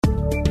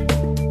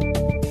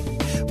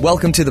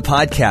Welcome to the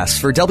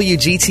podcast for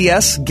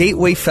WGTS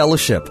Gateway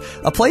Fellowship,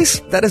 a place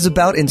that is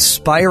about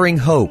inspiring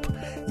hope.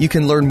 You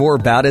can learn more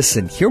about us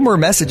and hear more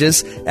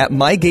messages at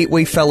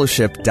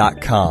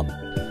mygatewayfellowship.com.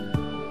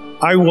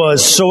 I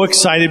was so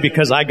excited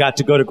because I got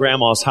to go to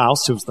Grandma's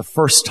house. It was the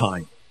first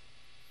time.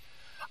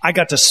 I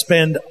got to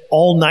spend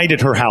all night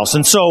at her house.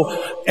 And so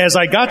as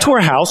I got to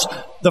her house,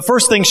 the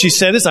first thing she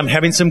said is, I'm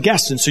having some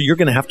guests, and so you're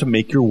going to have to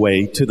make your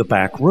way to the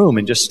back room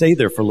and just stay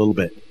there for a little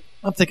bit.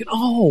 I'm thinking, I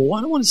don't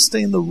want to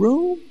stay in the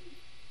room.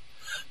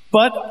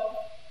 But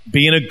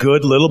being a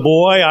good little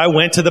boy, I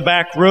went to the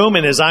back room,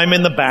 and as I'm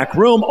in the back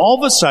room,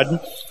 all of a sudden,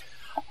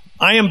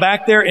 I am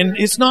back there, and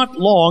it's not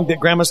long that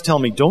Grandma's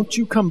telling me, don't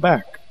you come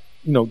back.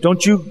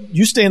 Don't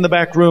you stay in the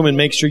back room and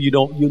make sure you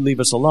leave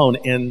us alone.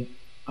 And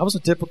I was a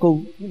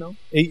typical,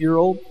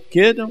 8-year-old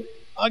kid.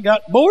 I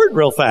got bored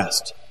real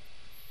fast.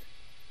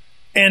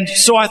 And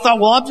so I thought,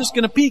 well, I'm just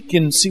going to peek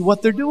and see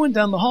what they're doing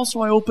down the hall.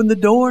 So I opened the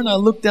door and I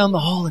looked down the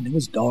hall, and it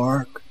was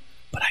dark,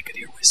 but I could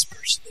hear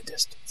whispers in the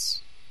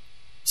distance.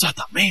 So I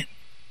thought, man,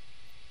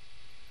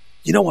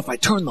 if I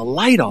turn the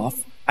light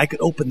off, I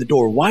could open the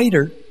door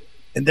wider,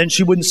 and then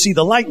she wouldn't see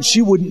the light and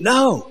she wouldn't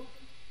know.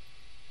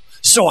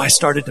 So I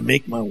started to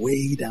make my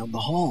way down the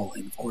hall,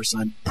 and of course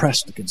I'm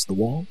pressed against the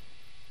wall.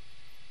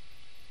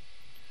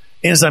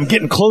 And as I'm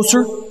getting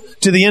closer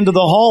to the end of the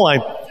hall,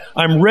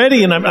 I'm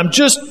ready, and I'm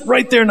just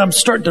right there, and I'm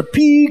starting to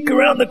peek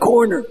around the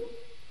corner.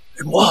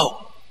 And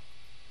whoa,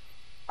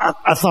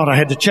 I thought I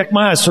had to check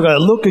my eyes, so I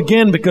look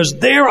again, because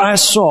there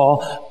was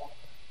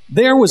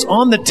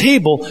on the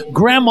table,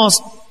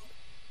 Grandma's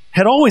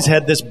had always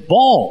had this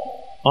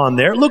ball on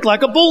there. It looked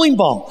like a bowling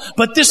ball,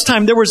 but this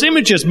time there was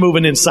images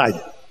moving inside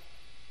it.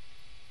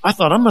 I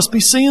thought, I must be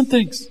seeing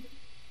things.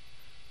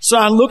 So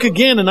I look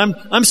again, and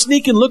I'm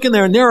sneaking looking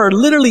there, and there are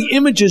literally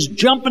images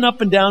jumping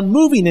up and down,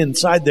 moving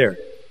inside there.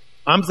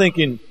 I'm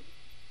thinking,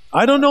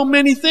 I don't know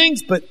many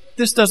things, but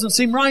this doesn't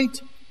seem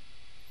right.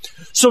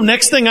 So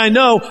next thing I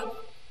know,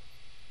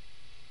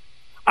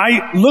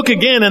 I look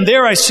again, and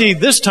there I see,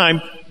 this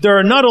time, there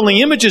are not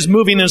only images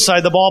moving inside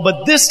the ball,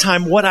 but this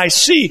time what I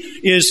see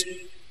is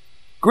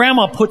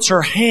Grandma puts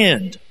her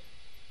hand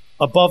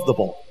above the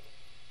ball,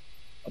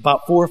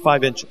 about 4 or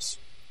 5 inches.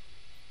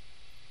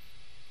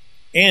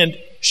 And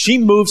she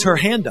moves her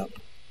hand up.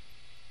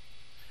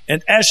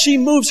 And as she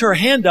moves her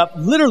hand up,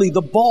 literally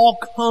the ball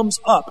comes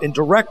up in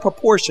direct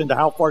proportion to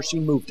how far she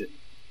moved it.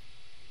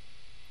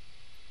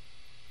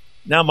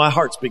 Now my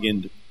heart's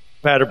beginning to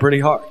batter pretty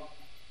hard.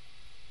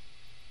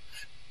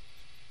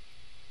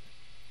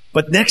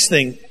 But next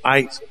thing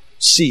I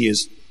see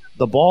is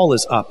the ball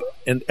is up.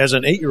 And as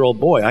an 8-year-old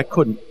boy, I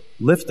couldn't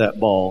lift that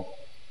ball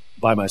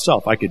by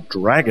myself. I could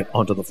drag it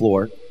onto the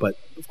floor, but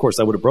of course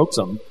I would have broke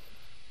something.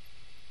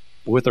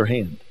 But with her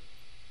hand,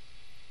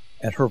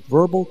 at her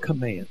verbal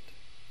command,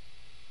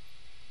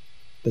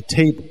 the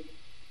table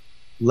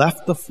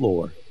left the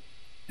floor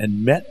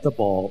and met the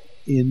ball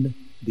in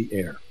the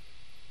air.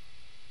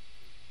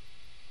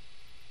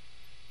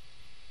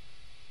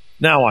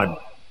 Now I'm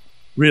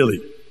really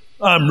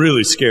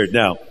scared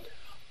now.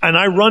 And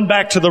I run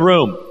back to the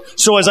room.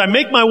 So as I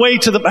make my way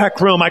to the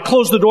back room, I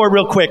close the door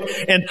real quick.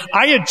 And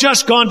I had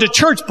just gone to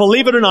church,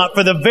 believe it or not,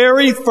 for the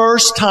very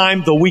first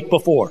time the week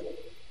before.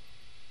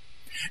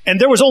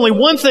 And there was only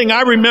one thing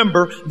I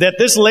remember that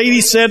this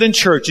lady said in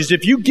church is,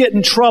 if you get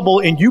in trouble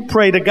and you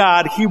pray to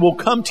God, He will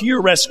come to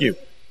your rescue.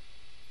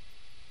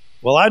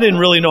 Well, I didn't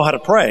really know how to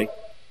pray.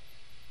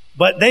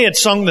 But they had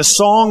sung the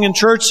song in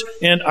church,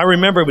 and I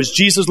remember it was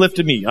Jesus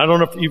Lifted Me. I don't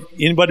know if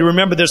anybody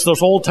remember this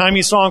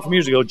old-timey song from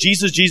years ago.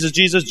 Jesus, Jesus,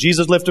 Jesus,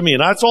 Jesus lifted me.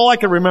 And that's all I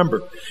could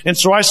remember. And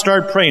so I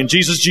started praying,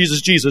 Jesus,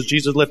 Jesus, Jesus,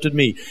 Jesus lifted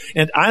me.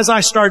 And as I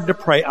started to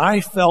pray,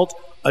 I felt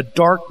a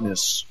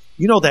darkness.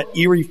 You know that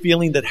eerie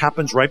feeling that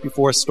happens right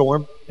before a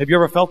storm? Have you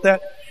ever felt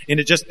that? And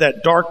it just,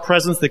 that dark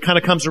presence that kind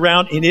of comes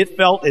around, and it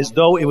felt as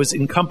though it was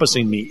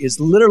encompassing me.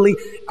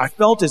 I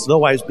felt as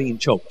though I was being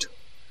choked.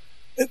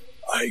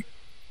 I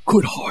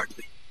could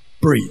hardly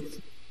breathe,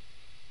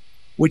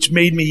 which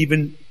made me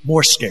even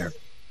more scared.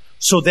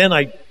 So then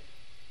I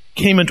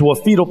came into a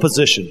fetal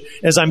position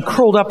as I'm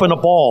curled up in a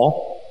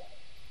ball,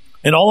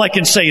 and all I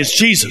can say is,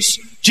 Jesus,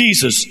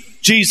 Jesus,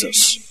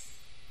 Jesus.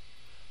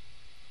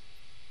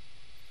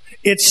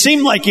 It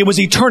seemed like it was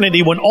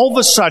eternity when all of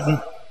a sudden,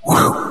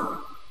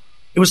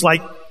 it was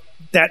like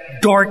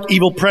that dark,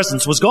 evil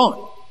presence was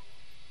gone.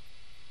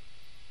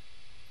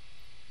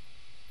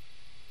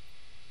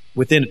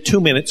 Within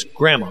 2 minutes,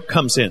 Grandma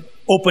comes in,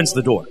 opens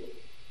the door.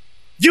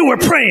 You were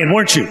praying,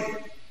 weren't you?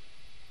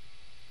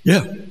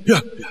 Yeah.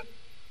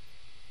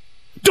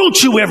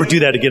 Don't you ever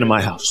do that again in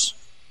my house.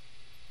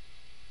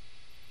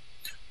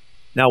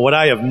 Now, what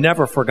I have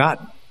never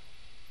forgotten,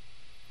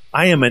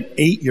 I am an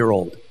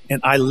 8-year-old. And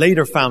I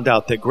later found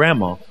out that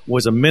Grandma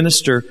was a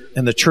minister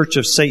in the Church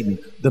of Satan,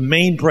 the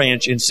main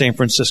branch in San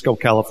Francisco,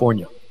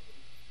 California.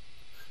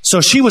 So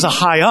she was a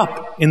high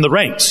up in the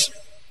ranks.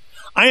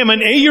 I am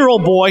an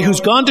 8-year-old boy who's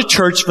gone to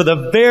church for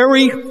the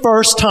very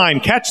first time.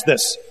 Catch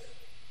this.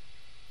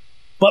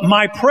 But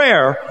my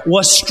prayer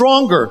was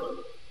stronger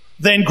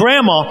than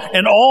Grandma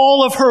and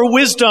all of her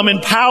wisdom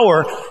and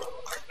power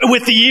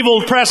with the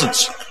evil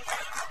presence.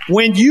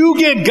 When you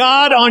get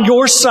God on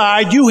your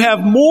side, you have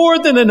more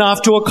than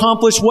enough to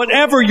accomplish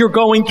whatever you're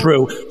going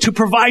through, to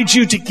provide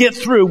you to get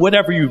through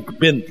whatever you've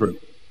been through.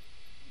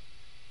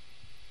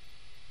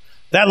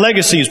 That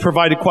legacy has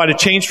provided quite a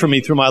change for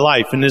me through my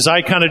life. And as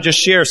I kind of just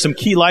share some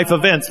key life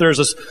events,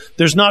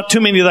 there's not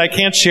too many that I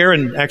can't share,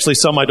 and actually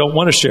some I don't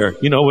want to share.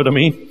 You know what I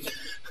mean?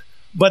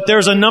 But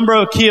there's a number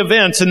of key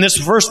events, and this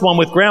first one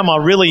with Grandma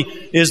really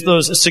is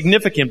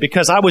significant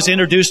because I was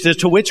introduced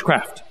to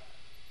witchcraft.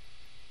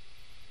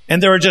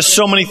 And there are just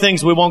so many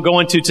things we won't go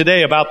into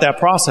today about that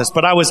process.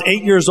 But I was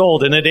 8 years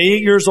old, and at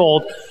 8 years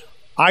old,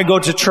 I go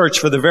to church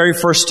for the very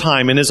first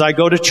time. And as I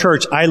go to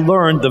church, I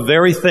learned the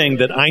very thing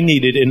that I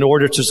needed in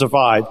order to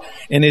survive.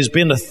 And it has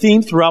been a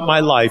theme throughout my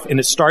life, and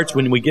it starts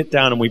when we get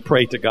down and we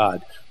pray to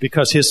God,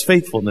 because His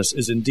faithfulness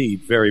is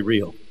indeed very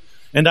real.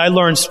 And I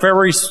learned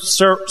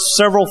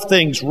several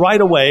things right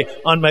away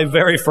on my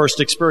very first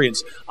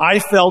experience. I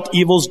felt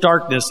evil's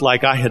darkness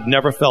like I had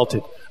never felt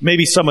it.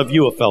 Maybe some of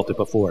you have felt it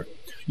before.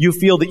 You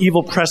feel the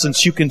evil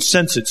presence. You can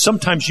sense it.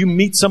 Sometimes you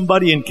meet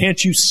somebody and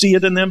can't you see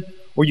it in them,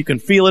 or you can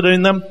feel it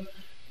in them?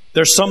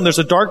 There's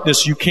a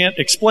darkness. You can't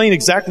explain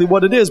exactly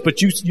what it is,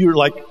 but you're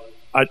like,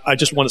 I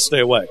just want to stay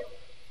away.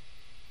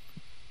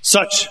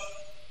 Such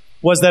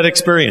was that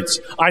experience.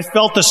 I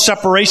felt the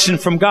separation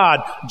from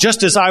God.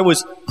 Just as I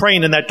was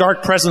praying and that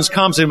dark presence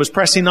comes and was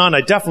pressing on, I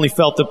definitely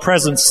felt the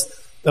presence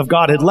of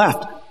God had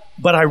left.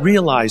 But I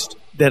realized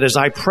that as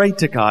I prayed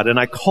to God and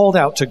I called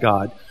out to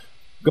God,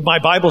 my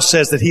Bible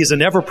says that He is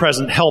an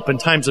ever-present help in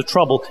times of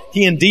trouble.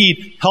 He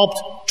indeed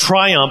helped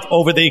triumph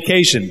over the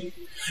occasion.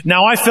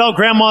 Now I felt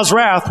Grandma's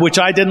wrath, which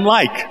I didn't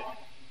like.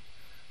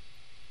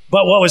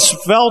 But what was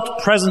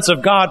felt presence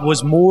of God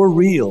was more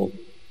real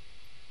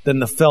than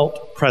the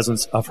felt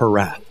presence of her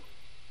wrath.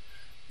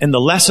 And the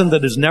lesson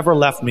that has never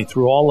left me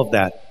through all of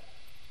that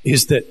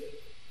is that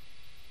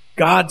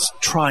God's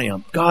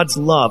triumph, God's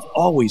love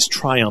always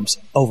triumphs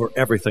over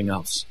everything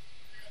else.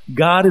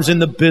 God is in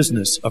the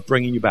business of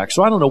bringing you back.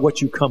 So I don't know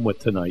what you come with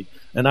tonight,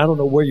 and I don't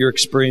know where your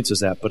experience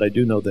is at, but I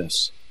do know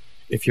this.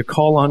 If you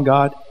call on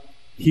God,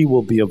 He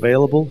will be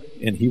available,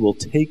 and He will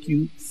take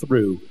you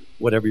through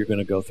whatever you're going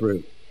to go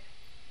through.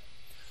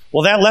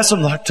 Well, that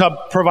lesson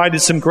provided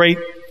some great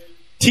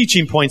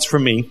teaching points for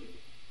me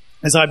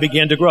as I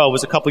began to grow. It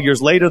was a couple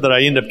years later that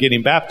I ended up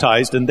getting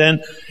baptized, and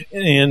then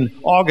in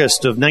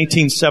August of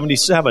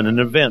 1977, an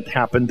event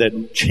happened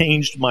that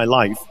changed my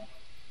life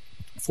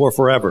for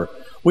forever.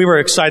 We were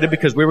excited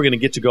because we were going to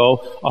get to go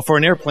for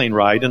an airplane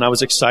ride, and I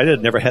was excited.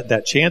 I'd never had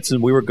that chance,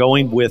 and we were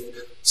going with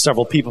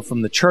several people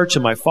from the church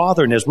and my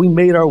father, and as we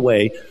made our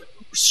way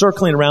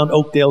circling around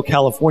Oakdale,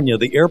 California,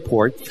 the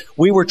airport,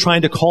 we were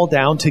trying to call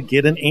down to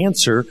get an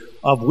answer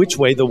of which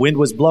way the wind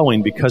was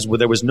blowing, because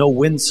there was no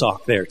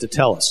windsock there to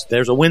tell us.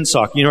 There's a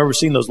windsock. You ever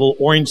seen those little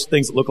orange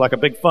things that look like a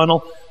big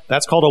funnel?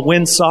 That's called a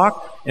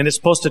windsock, and it's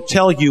supposed to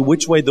tell you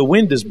which way the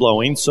wind is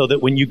blowing, so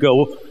that when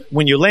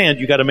you land,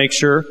 you got to make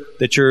sure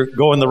that you're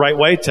going the right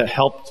way to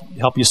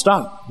help you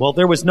stop. Well,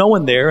 there was no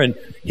one there, and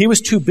he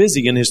was too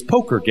busy in his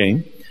poker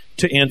game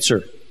to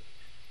answer.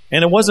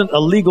 And it wasn't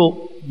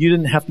illegal. You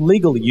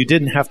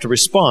didn't have to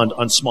respond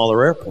on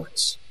smaller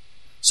airports.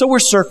 So we're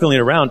circling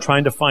around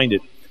trying to find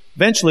it.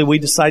 Eventually, we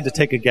decided to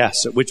take a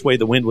guess at which way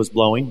the wind was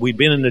blowing. We'd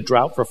been in a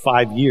drought for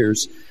 5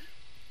 years.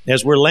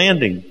 As we're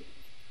landing,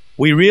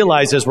 we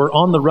realize as we're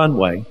on the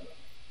runway,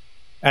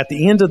 at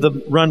the end of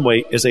the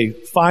runway is a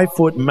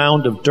 5-foot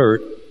mound of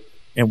dirt,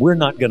 and we're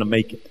not going to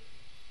make it.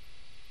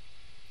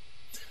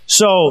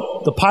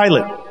 So the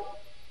pilot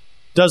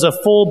does a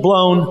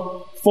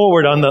full-blown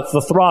forward on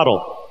the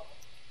throttle.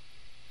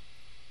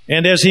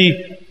 And as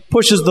he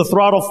pushes the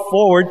throttle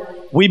forward,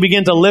 we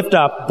begin to lift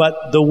up,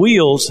 but the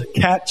wheels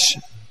catch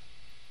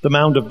the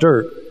mound of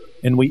dirt,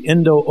 and we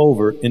endo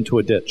over into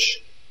a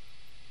ditch.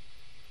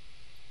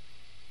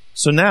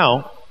 So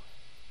now,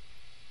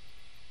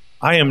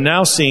 I am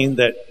now seeing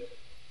that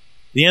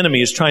the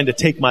enemy is trying to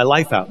take my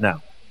life out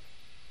now.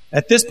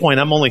 At this point,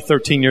 I'm only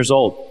 13 years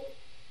old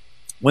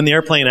when the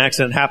airplane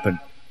accident happened.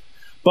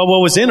 But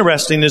what was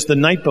interesting is the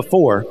night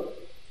before,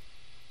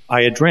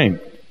 I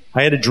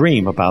had a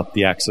dream about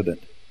the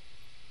accident.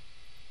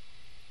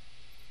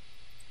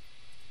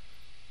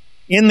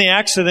 In the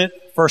accident,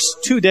 for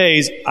 2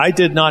 days, I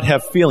did not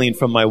have feeling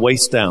from my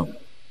waist down.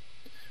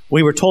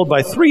 We were told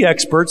by 3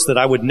 experts that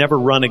I would never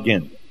run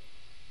again.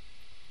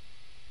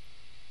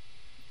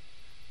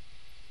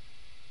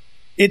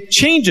 It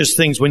changes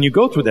things when you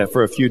go through that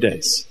for a few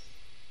days.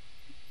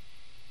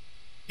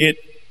 It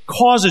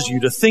causes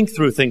you to think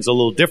through things a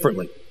little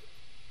differently.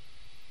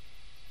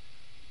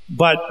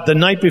 But the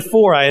night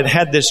before, I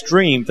had this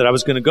dream that I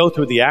was going to go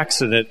through the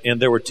accident, and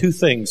there were 2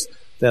 things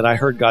that I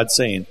heard God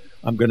saying.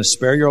 I'm going to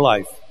spare your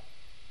life.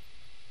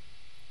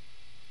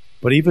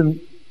 But even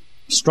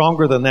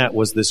stronger than that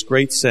was this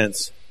great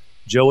sense,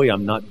 Joey,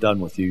 I'm not done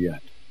with you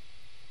yet.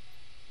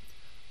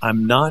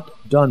 I'm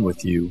not done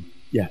with you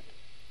yet.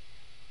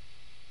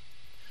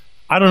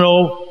 I don't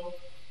know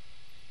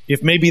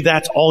if maybe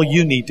that's all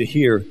you need to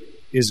hear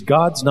is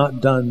God's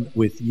not done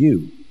with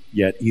you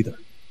yet either.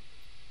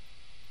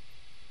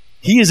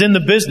 He is in the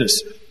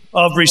business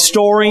of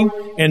restoring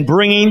and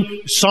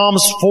bringing.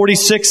 Psalms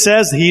 46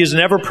 says He is an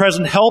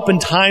ever-present help in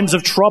times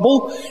of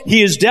trouble.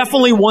 He is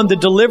definitely one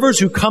that delivers,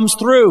 who comes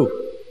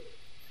through.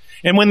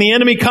 And when the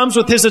enemy comes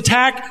with his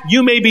attack,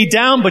 you may be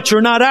down, but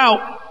you're not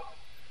out.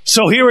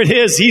 So here it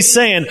is. He's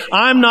saying,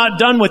 I'm not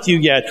done with you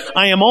yet.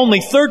 I am only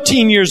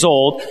 13 years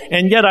old,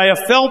 and yet I have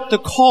felt the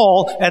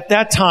call at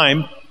that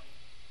time.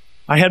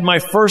 I had my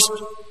first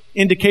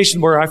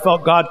indication where I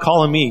felt God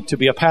calling me to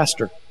be a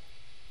pastor.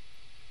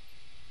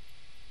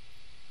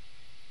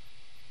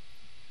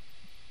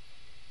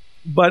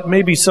 But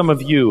maybe some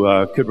of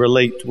you could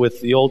relate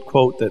with the old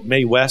quote that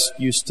Mae West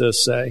used to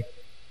say.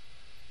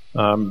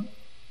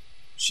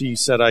 She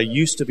said, I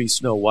used to be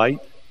Snow White,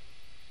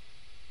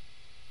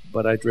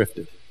 but I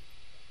drifted.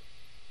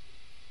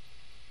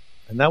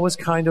 And that was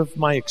kind of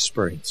my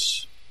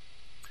experience.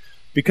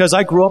 Because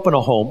I grew up in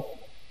a home,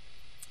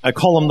 I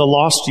call them the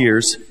lost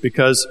years,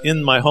 because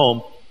in my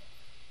home,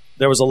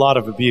 there was a lot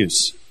of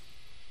abuse.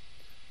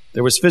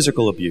 There was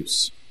physical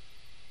abuse.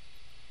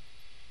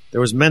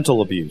 There was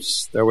mental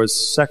abuse. There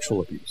was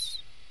sexual abuse.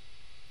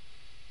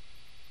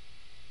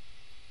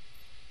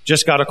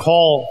 Just got a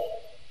call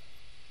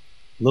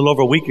a little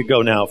over a week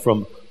ago now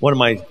from one of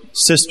my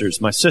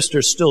sisters. My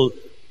sisters still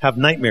have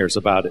nightmares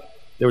about it.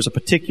 There was a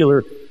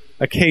particular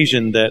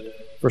occasion that,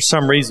 for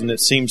some reason, it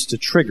seems to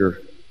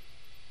trigger.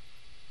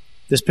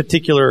 This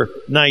particular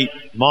night,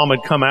 Mom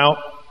had come out,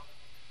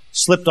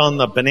 slipped on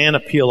the banana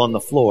peel on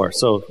the floor.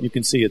 So you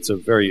can see it's a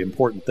very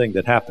important thing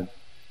that happened.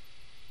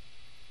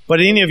 But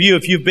any of you,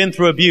 if you've been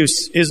through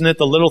abuse, isn't it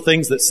the little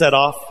things that set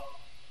off?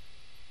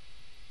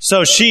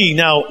 So she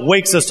now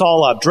wakes us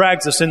all up,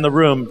 drags us in the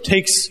room,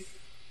 takes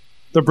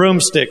the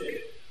broomstick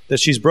that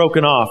she's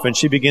broken off, and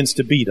she begins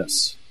to beat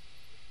us.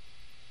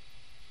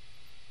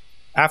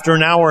 After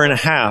an hour and a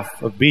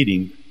half of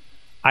beating,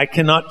 I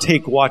cannot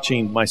take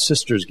watching my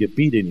sisters get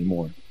beat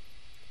anymore.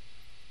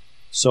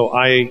 So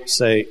I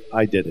say,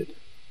 I did it.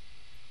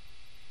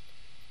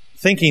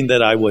 Thinking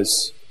that I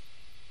was,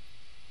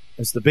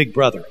 as the big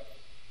brother,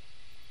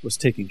 was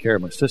taking care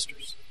of my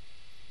sisters.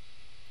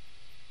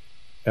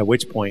 At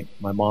which point,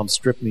 my mom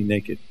stripped me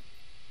naked.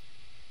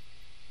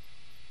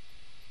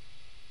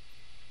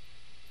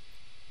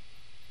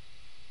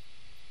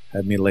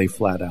 Had me lay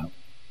flat out.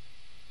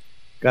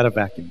 Got a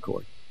vacuum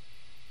cord.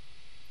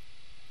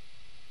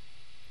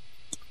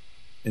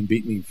 And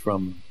beat me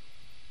from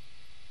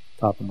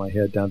top of my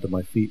head down to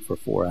my feet for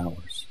 4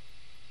 hours.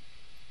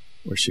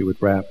 Where she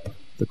would wrap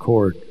the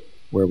cord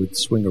where it would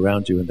swing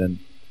around you and then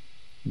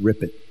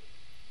rip it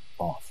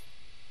off.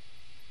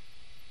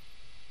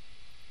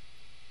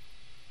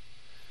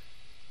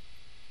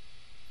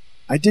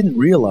 I didn't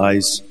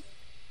realize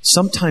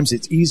sometimes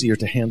it's easier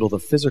to handle the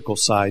physical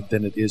side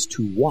than it is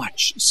to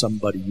watch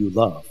somebody you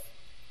love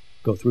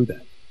go through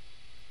that.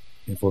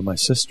 And for my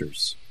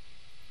sisters,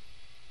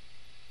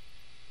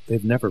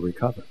 they've never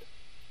recovered.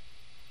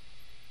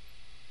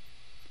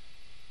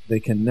 They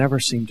can never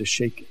seem to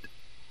shake it.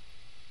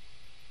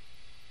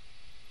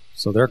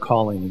 So they're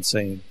calling and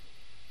saying,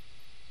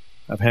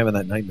 I'm having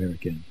that nightmare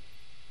again.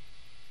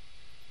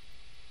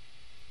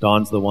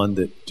 Dawn's the one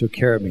that took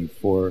care of me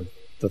for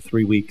the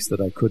 3 weeks that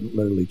I couldn't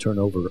literally turn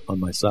over on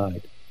my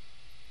side.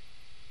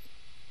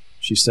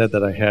 She said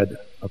that I had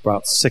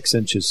about 6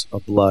 inches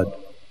of blood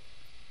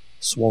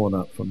swollen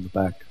up from the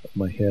back of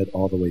my head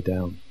all the way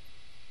down.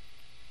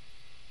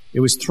 It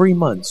was 3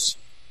 months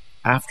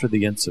after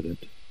the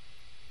incident.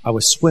 I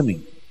was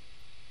swimming.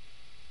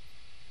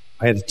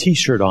 I had a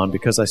t-shirt on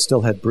because I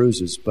still had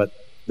bruises, but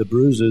the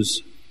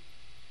bruises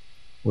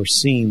were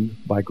seen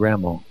by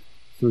Grandma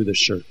through the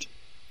shirt.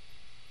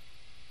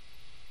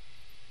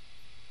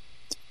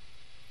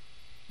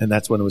 And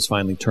that's when it was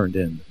finally turned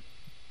in.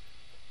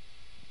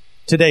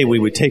 Today we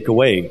would take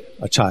away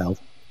a child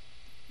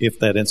if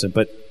that incident,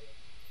 but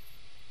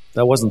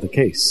that wasn't the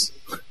case.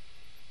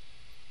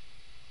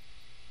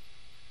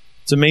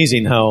 It's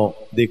amazing how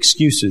the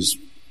excuses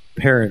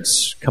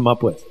parents come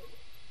up with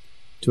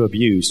to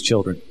abuse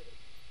children.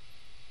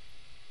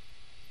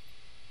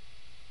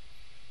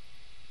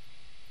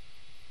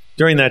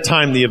 During that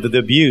time, the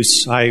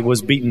abuse, I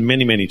was beaten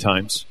many, many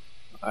times.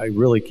 I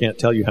really can't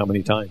tell you how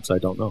many times. I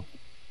don't know.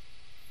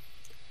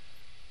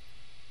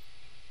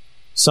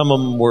 Some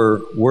of them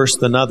were worse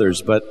than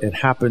others, but it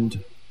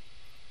happened.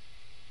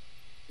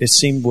 It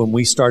seemed when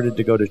we started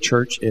to go to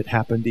church, it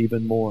happened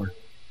even more.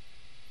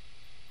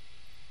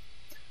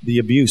 The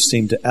abuse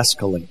seemed to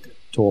escalate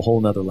to a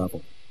whole nother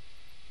level.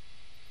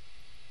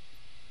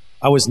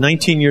 I was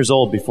 19 years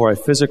old before I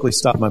physically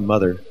stopped my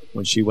mother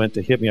when she went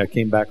to hit me. I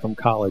came back from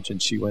college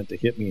and she went to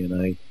hit me,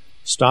 and I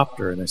stopped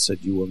her and I said,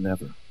 "You will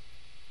never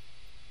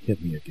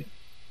hit me again."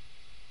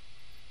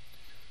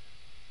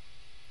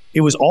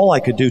 It was all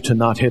I could do to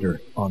not hit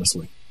her,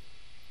 honestly.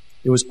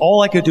 It was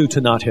all I could do to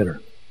not hit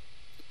her.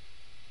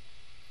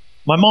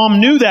 My mom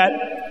knew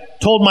that,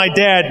 told my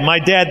dad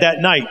that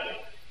night,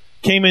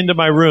 came into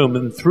my room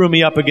and threw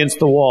me up against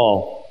the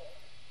wall.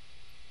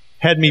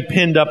 had me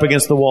pinned up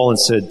against the wall and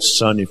said,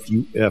 "Son, if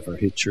you ever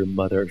hit your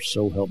mother,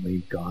 so help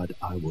me God,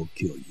 I will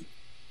kill you."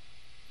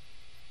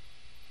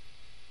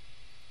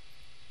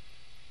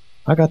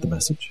 I got the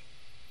message.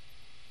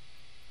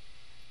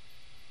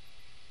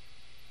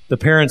 The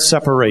parents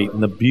separate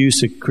and the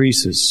abuse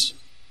increases.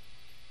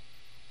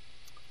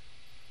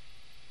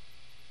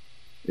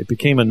 It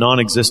became a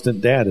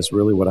non-existent dad is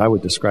really what I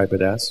would describe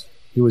it as.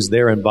 He was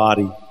there in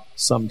body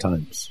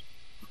sometimes.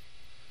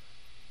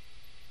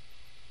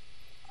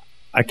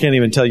 I can't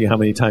even tell you how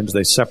many times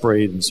they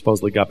separated and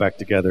supposedly got back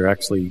together.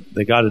 Actually,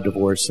 they got a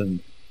divorce and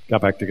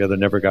got back together,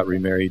 never got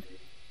remarried.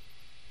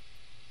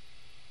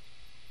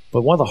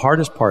 But one of the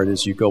hardest part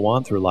as you go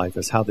on through life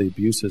is how the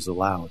abuse is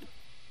allowed.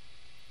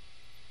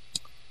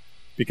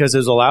 Because it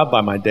was allowed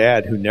by my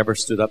dad, who never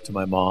stood up to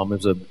my mom.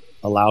 It was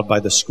allowed by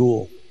the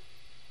school.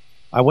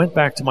 I went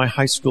back to my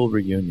high school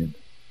reunion.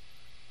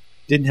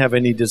 Didn't have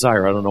any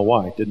desire. I don't know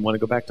why. Didn't want to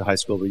go back to high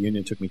school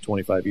reunion. It took me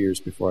 25 years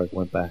before I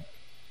went back.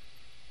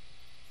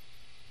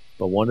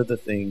 But one of the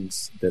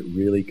things that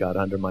really got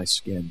under my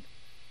skin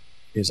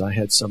is I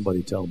had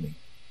somebody tell me,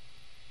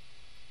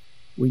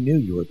 "We knew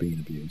you were being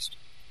abused."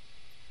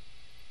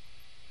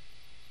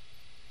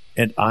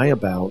 And I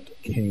about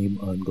came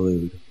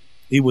unglued.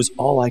 It was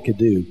all I could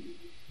do.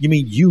 You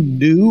mean you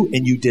knew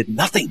and you did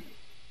nothing?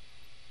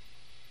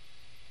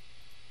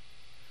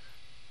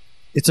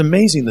 It's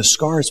amazing the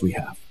scars we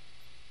have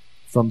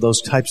from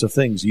those types of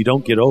things you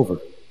don't get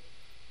over.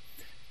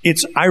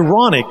 It's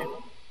ironic.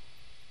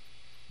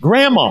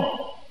 Grandma,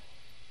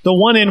 the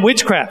one in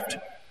witchcraft,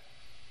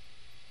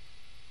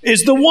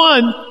 is the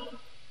one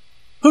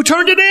who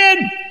turned it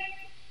in.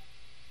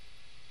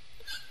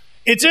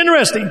 It's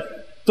interesting.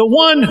 The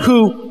one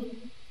who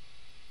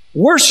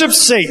worships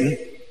Satan,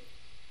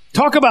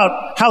 talk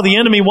about how the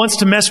enemy wants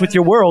to mess with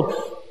your world.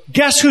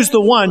 Guess who's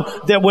the one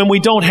that when we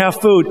don't have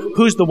food,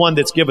 who's the one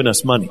that's giving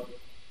us money?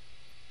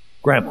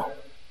 Grandma.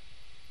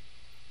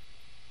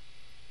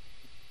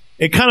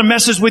 It kind of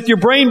messes with your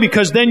brain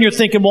because then you're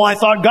thinking, well, I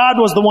thought God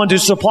was the one to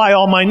supply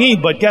all my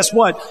need. But guess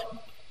what?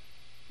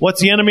 What's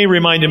the enemy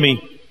reminding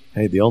me?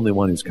 Hey, the only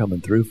one who's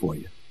coming through for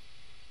you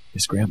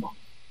is Grandma.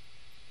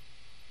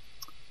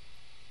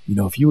 You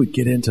know, if you would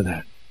get into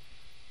that,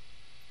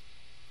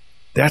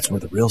 that's where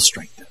the real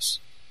strength is.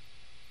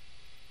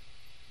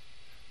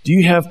 Do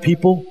you have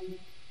people?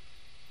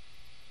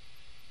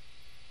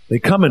 They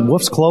come in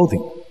wolf's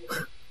clothing.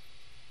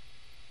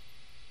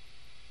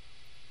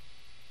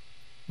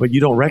 But you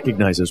don't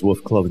recognize it as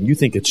wolf clothing. You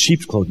think it's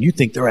sheep's clothing. You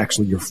think they're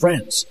actually your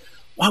friends.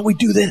 Why don't we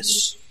do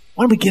this?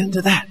 Why don't we get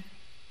into that?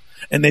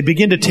 And they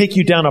begin to take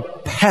you down a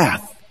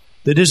path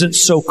that isn't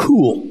so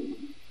cool.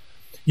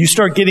 You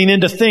start getting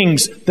into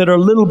things that are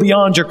a little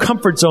beyond your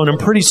comfort zone, and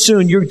pretty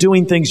soon you're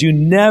doing things you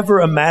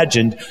never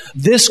imagined.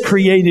 This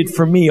created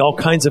for me all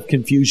kinds of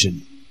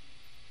confusion.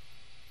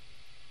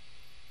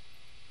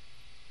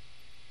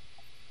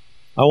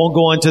 I won't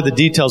go into the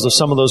details of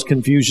some of those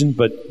confusion,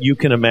 but you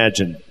can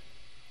imagine.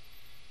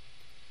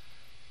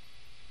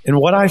 And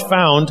what I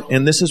found,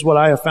 and this is what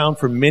I have found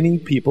for many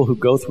people who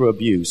go through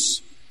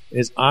abuse,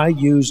 is I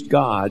used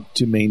God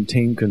to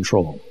maintain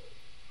control.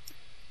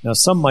 Now,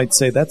 some might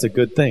say that's a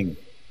good thing.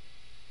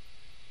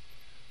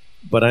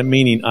 But I'm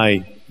meaning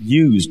I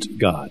used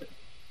God.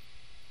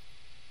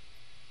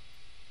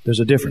 There's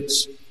a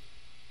difference.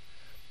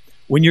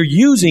 When you're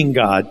using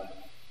God,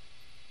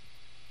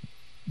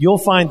 you'll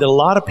find that a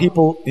lot of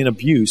people in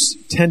abuse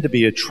tend to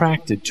be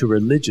attracted to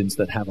religions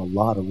that have a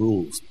lot of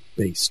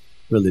rules-based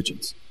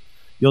religions.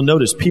 You'll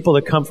notice people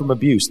that come from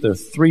abuse, there are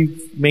three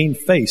main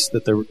faiths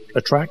that they're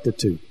attracted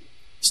to.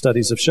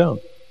 Studies have shown.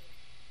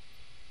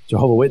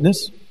 Jehovah's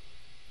Witness,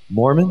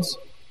 Mormons,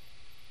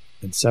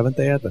 and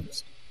Seventh-day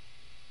Adventists.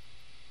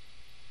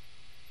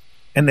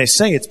 And they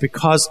say it's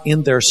because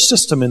in their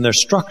system, in their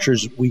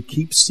structures, we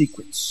keep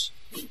secrets.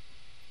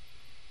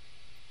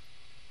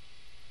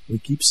 We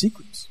keep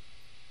secrets.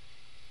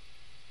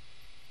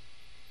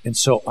 And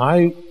so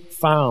I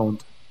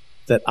found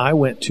that I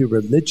went to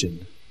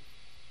religion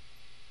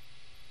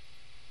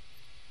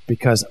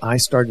because I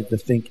started to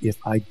think if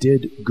I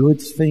did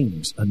good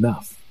things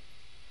enough,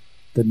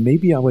 that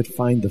maybe I would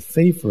find the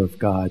favor of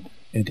God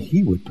and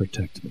He would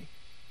protect me.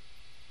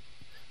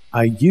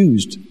 I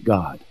used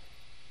God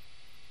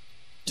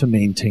to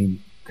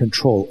maintain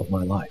control of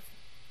my life.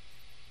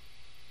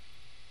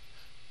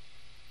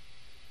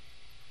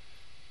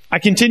 I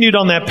continued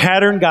on that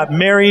pattern, got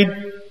married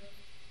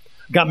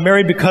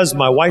because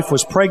my wife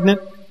was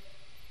pregnant.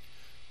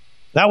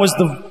 That was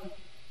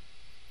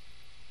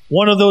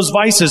one of those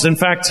vices. In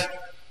fact,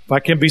 if I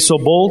can be so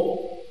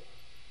bold,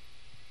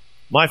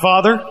 my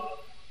father,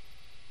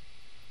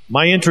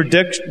 my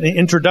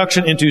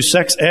introduction into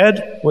sex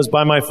ed was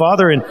by my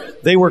father, and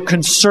they were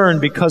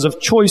concerned because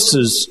of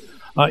choices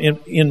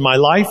in my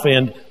life,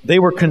 and they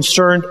were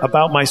concerned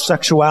about my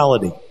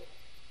sexuality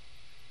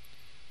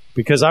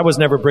because I was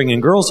never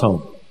bringing girls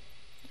home.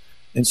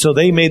 And so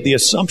they made the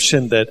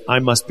assumption that I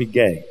must be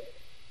gay.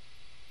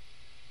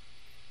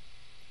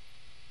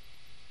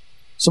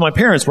 So my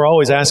parents were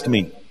always asking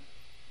me,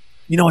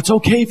 you know, it's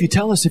okay if you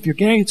tell us if you're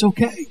gay, it's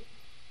okay.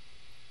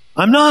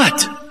 I'm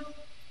not.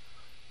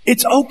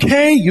 It's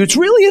okay.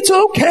 It's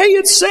okay.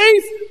 It's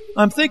safe.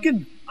 I'm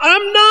thinking,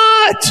 I'm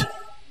not.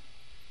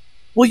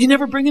 Well, you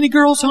never bring any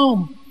girls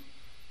home.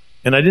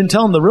 And I didn't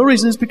tell them the real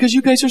reason is because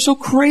you guys are so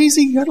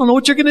crazy. I don't know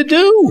what you're going to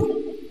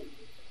do.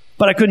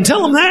 But I couldn't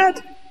tell them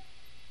that.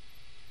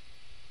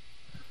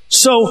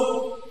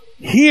 So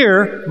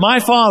here, my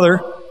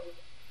father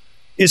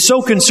is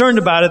so concerned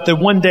about it that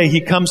one day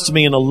he comes to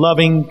me in a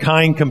loving,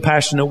 kind,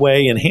 compassionate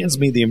way and hands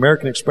me the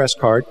American Express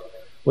card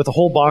with a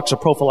whole box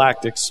of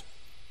prophylactics.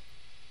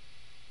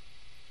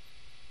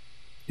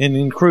 And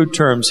in crude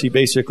terms, he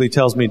basically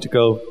tells me to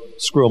go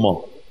screw them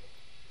all.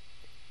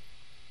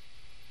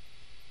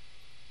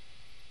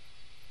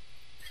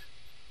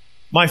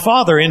 My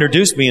father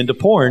introduced me into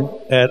porn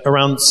at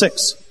around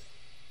 6.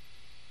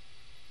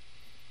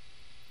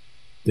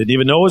 Didn't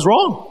even know it was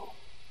wrong.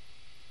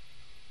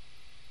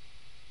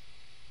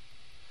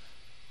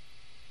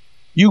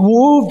 You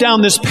move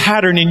down this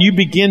pattern and you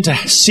begin to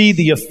see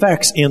the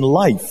effects in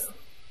life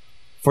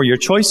for your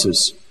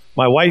choices.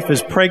 My wife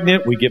is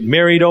pregnant. We get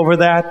married over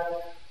that.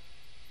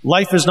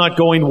 Life is not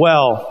going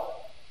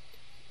well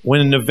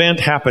when an event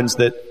happens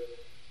that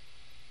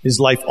is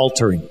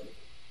life-altering.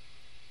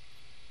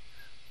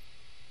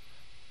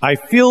 I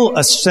feel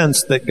a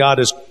sense that God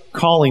is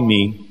calling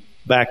me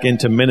back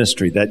into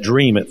ministry, that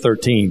dream at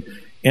 13.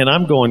 And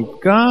I'm going,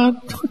 God,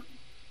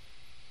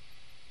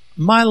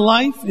 my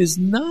life is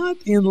not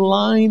in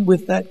line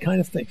with that kind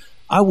of thing.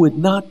 I would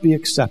not be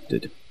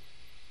accepted.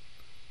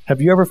 Have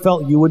you ever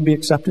felt you wouldn't be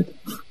accepted?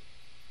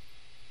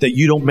 That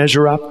you don't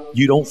measure up,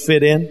 you don't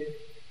fit in?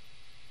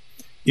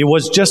 It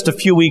was just a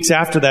few weeks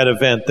after that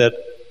event that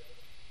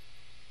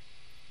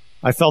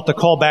I felt the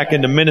call back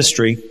into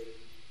ministry.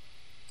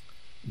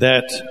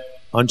 That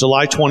on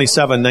July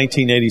 27,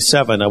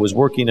 1987, I was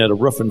working at a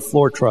roof and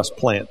floor truss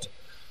plant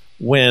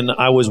when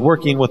I was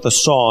working with a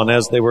saw, and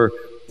as there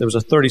was a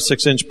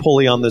 36-inch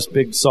pulley on this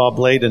big saw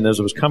blade, and as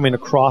it was coming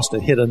across,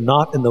 it hit a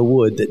knot in the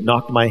wood that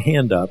knocked my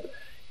hand up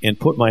and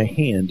put my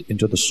hand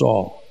into the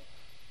saw.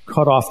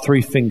 Cut off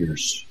 3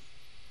 fingers.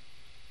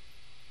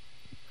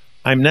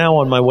 I'm now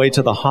on my way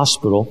to the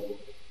hospital.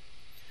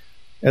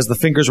 As the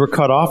fingers were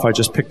cut off, I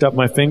just picked up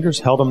my fingers,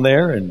 held them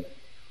there, and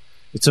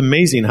it's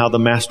amazing how the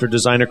master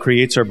designer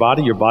creates our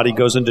body. Your body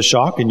goes into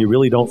shock and you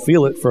really don't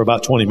feel it for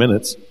about 20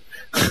 minutes.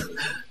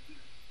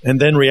 And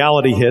then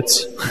reality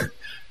hits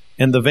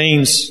and the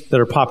veins that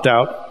are popped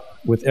out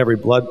with every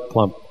blood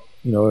pump,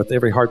 with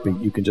every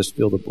heartbeat, you can just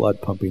feel the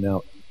blood pumping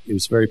out. It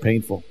was very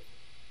painful.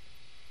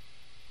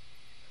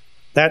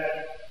 That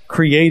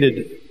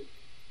created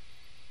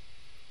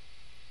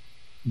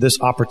this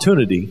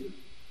opportunity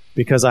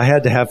because I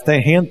had to have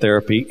hand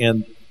therapy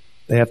and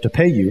they have to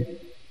pay you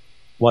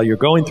while you're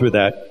going through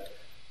that.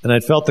 And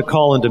I'd felt the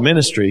call into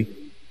ministry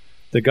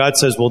that God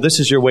says, well, this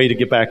is your way to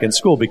get back in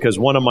school, because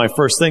one of my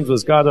first things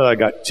was, God, I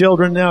got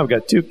children now, I've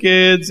got 2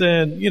 kids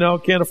and,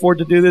 can't afford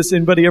to do this.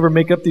 Anybody ever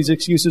make up these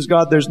excuses?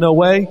 God, there's no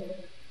way.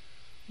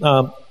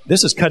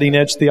 This is cutting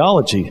edge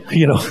theology,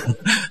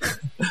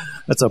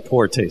 That's a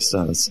poor taste,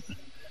 son.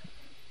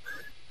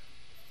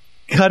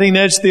 Cutting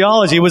edge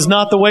theology was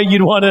not the way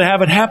you'd want to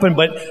have it happen,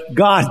 but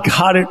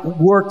God it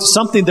worked.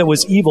 Something that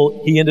was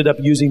evil, He ended up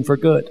using for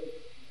good.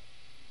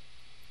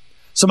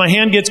 So my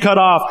hand gets cut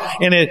off,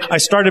 and I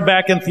started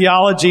back in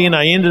theology, and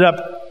I ended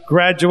up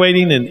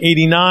graduating in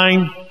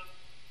 89.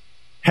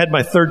 Had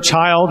my 3rd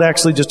child,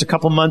 actually, just a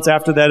couple months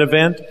after that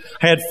event.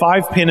 I had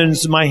 5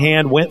 pin-ins in my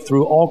hand, went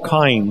through all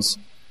kinds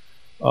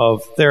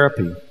of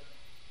therapy.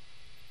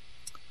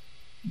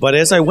 But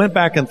as I went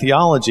back in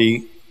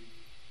theology,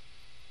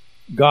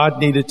 God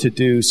needed to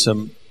do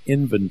some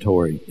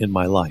inventory in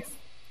my life.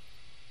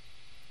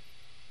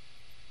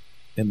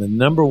 And the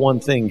number one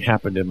thing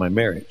happened in my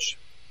marriage.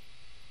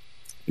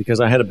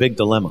 Because I had a big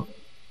dilemma.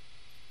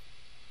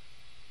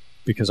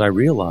 Because I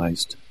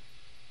realized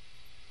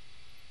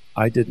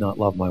I did not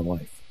love my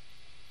wife.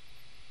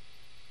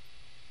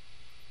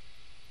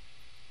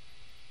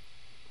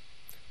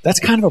 That's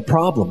kind of a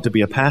problem to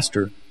be a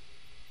pastor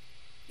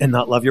and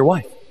not love your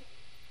wife.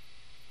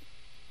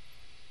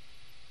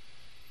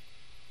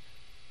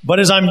 But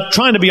as I'm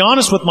trying to be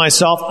honest with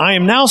myself, I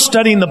am now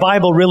studying the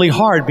Bible really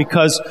hard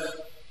because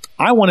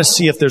I want to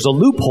see if there's a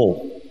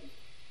loophole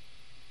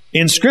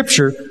in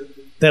Scripture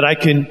that I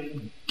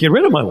can get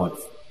rid of my wife.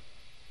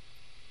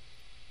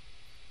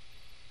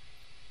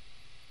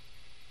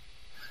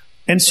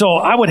 And so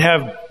I would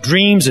have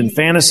dreams and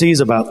fantasies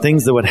about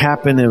things that would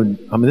happen.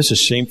 And this is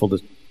shameful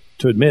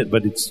to admit,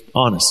 but it's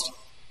honest.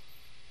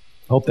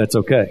 I hope that's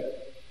okay.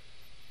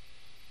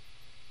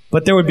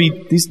 But there would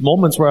be these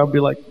moments where I would be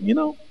like,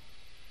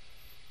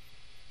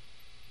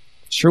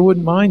 sure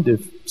wouldn't mind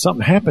if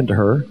something happened to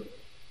her.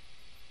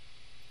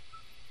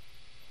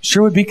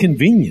 Sure would be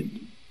convenient.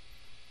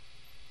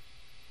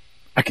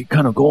 I could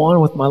kind of go on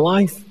with my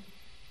life.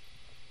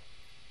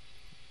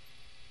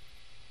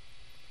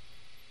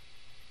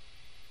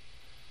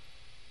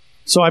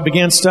 So I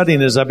began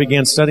studying. As I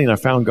began studying, I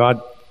found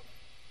God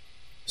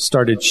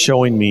started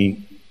showing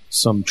me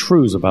some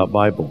truths about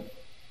Bible.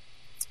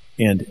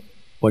 And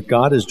what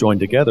God has joined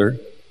together,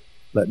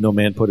 let no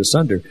man put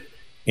asunder.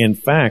 In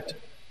fact,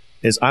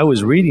 as I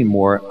was reading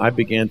more, I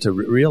began to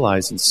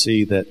realize and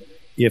see that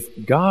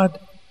if God,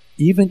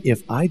 even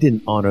if I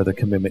didn't honor the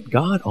commitment,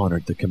 God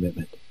honored the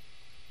commitment.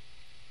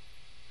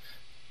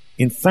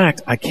 In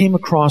fact, I came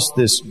across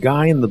this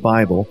guy in the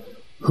Bible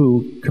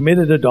who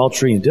committed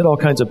adultery and did all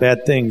kinds of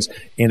bad things,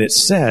 and it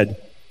said,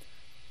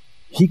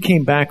 he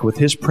came back with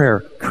his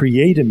prayer,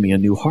 create in me a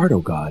new heart, O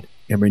God,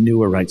 and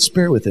renew a right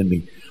spirit within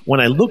me. When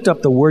I looked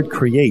up the word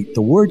create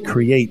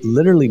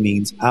literally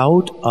means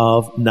out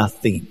of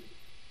nothing.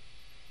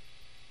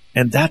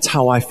 And that's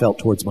how I felt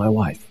towards my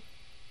wife.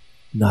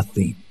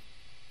 Nothing.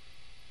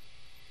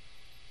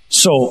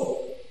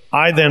 So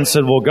I then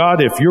said, well,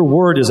 God, if your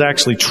word is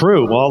actually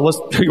true, well,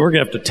 we're going to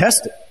have to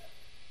test it.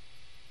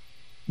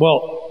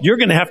 Well, you're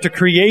going to have to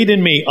create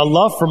in me a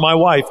love for my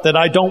wife that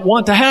I don't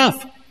want to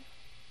have.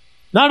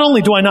 Not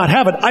only do I not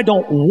have it, I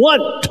don't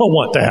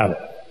want to have it.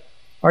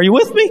 Are you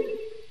with me?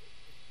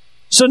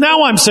 So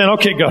now I'm saying,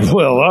 okay, God,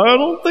 well, I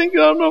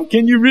don't know.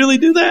 Can you really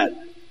do that?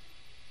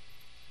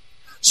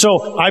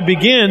 So I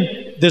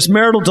begin this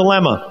marital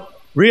dilemma,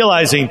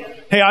 realizing,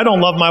 hey, I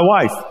don't love my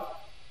wife,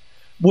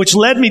 which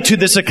led me to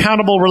this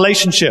accountable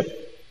relationship.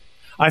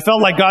 I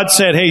felt like God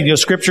said, hey,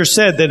 Scripture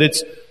said that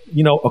it's,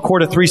 a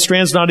cord of 3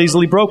 strands not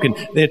easily broken.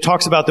 It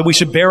talks about that we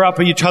should bear up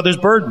each other's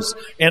burdens.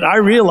 And I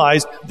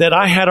realized that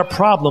I had a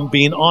problem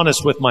being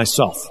honest with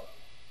myself.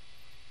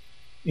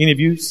 Any of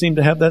you seem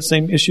to have that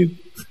same issue?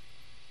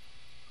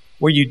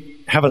 Where you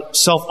have a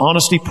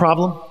self-honesty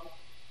problem?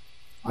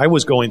 I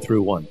was going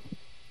through one.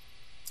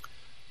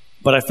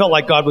 But I felt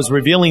like God was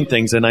revealing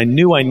things, and I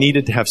knew I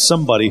needed to have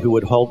somebody who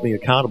would hold me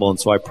accountable, and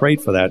so I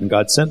prayed for that, and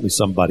God sent me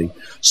somebody.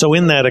 So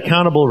in that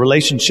accountable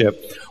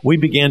relationship, we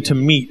began to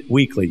met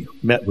weekly,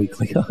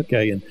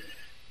 okay, and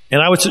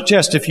I would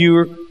suggest if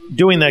you're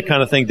doing that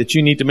kind of thing that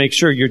you need to make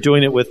sure you're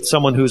doing it with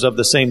someone who's of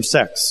the same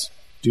sex.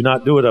 Do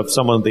not do it of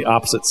someone of the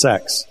opposite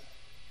sex.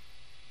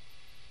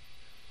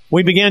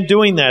 We began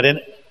doing that,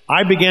 and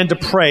I began to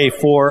pray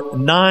for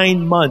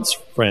 9 months,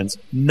 friends.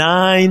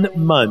 9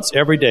 months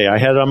every day. I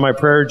had it on my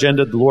prayer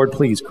agenda, the Lord,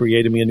 please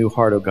create in me a new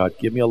heart, oh God.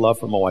 Give me a love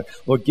for my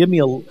wife. Lord,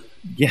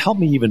 help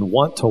me even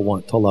want to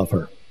love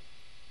her.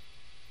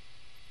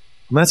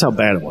 And that's how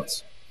bad it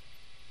was.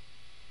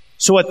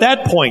 So at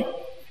that point,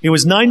 it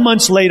was 9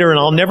 months later, and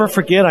I'll never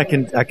forget. I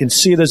can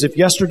see it as if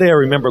yesterday. I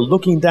remember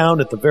looking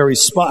down at the very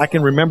spot. I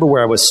can remember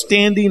where I was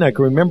standing. I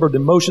can remember the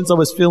emotions I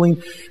was feeling,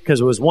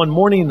 because it was one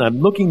morning, and I'm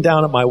looking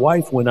down at my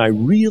wife when I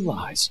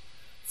realized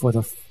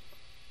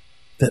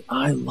that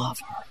I love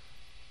her.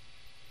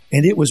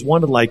 And it was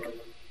one of like,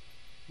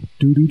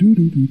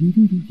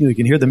 you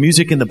can hear the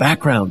music in the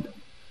background,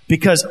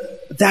 because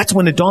that's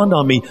when it dawned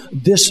on me,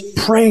 this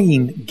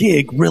praying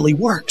gig really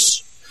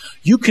works.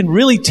 You can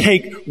really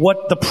take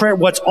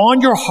what's on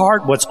your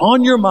heart, what's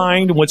on your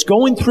mind, and what's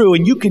going through,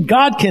 and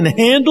God can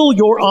handle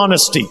your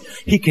honesty.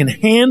 He can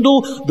handle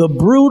the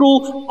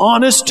brutal,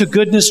 honest to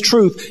goodness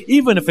truth,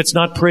 even if it's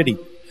not pretty.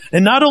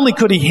 And not only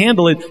could He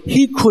handle it,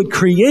 He could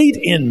create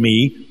in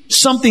me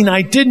something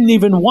I didn't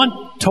even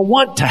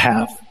want to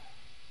have.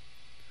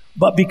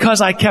 But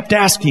because I kept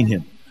asking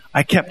Him,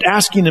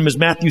 as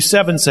Matthew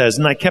 7 says,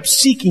 and I kept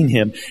seeking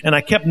Him, and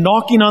I kept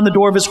knocking on the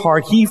door of His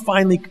heart, He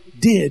finally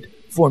did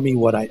for me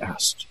what I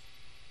asked.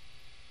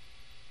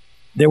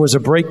 There was a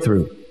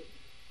breakthrough.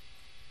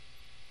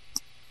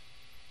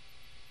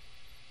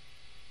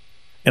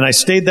 And I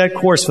stayed that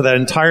course for that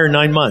entire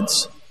 9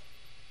 months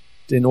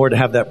in order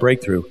to have that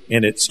breakthrough.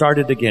 And it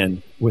started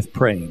again with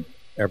praying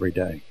every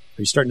day.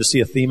 Are you starting to see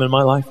a theme in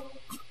my life?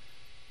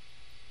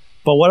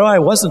 But what I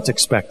wasn't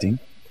expecting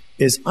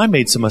is I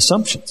made some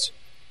assumptions.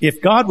 If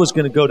God was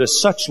going to go to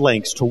such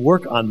lengths to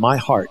work on my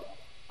heart,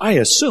 I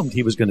assumed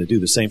He was going to do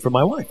the same for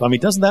my wife. I mean,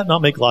 doesn't that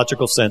not make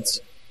logical sense?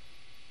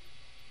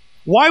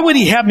 Why would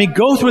He have me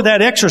go through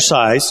that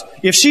exercise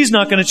if she's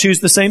not going to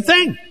choose the same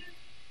thing?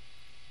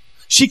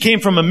 She came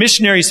from a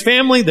missionary's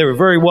family. They were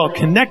very well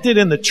connected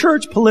in the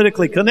church,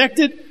 politically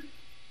connected.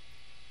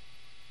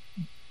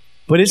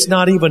 But it's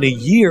not even a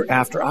year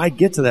after I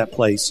get to that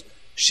place,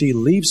 she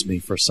leaves me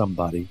for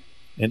somebody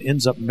and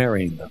ends up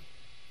marrying them.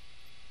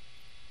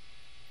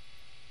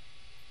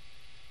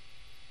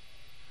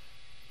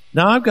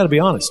 Now, I've got to be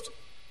honest.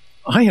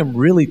 I am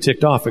really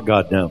ticked off at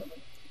God now.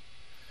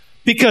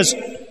 Because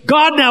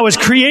God now has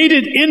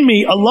created in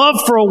me a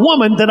love for a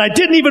woman that I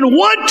didn't even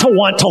want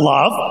to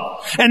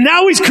love. And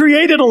now He's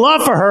created a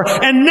love for her.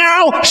 And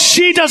now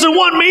she doesn't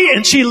want me,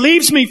 and she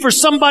leaves me for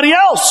somebody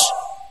else.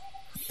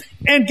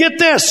 And get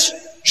this.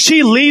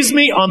 She leaves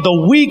me on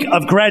the week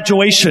of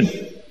graduation.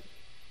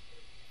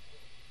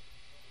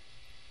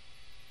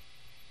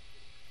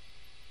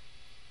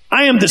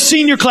 I am the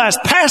senior class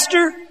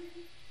pastor.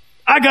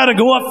 I got to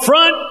go up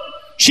front.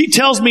 She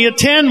tells me at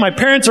 10. My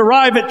parents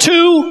arrive at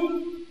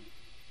 2.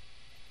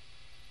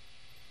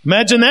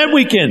 Imagine that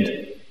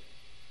weekend.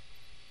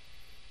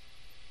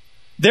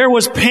 There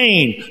was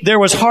pain. There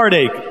was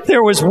heartache.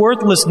 There was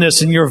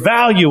worthlessness in your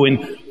value.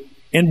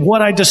 And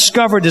what I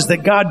discovered is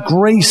that God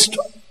graced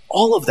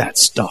all of that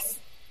stuff.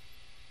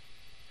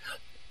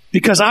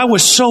 Because I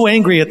was so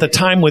angry at the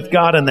time with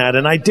God in that,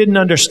 and I didn't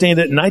understand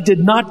it, and I did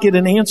not get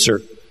an answer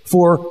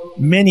for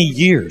many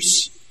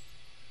years.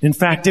 In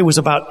fact, it was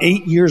about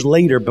 8 years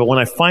later, but when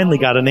I finally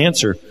got an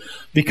answer,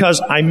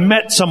 because I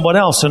met someone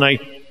else, and I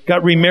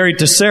got remarried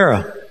to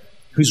Sarah,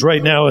 who's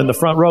right now in the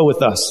front row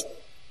with us.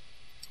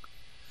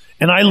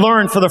 And I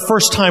learned for the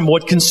first time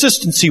what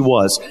consistency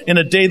was in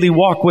a daily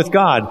walk with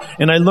God.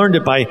 And I learned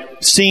it by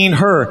seeing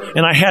her.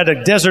 And I had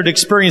a desert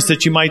experience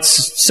that you might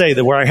say,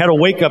 that where I had a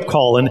wake-up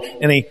call and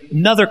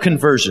another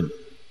conversion,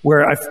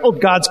 where I felt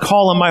God's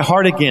call in my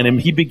heart again.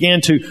 And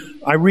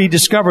I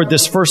rediscovered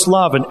this first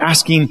love and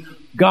asking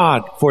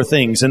God for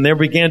things. And there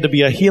began to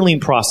be a healing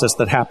process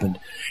that happened.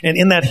 And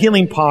in that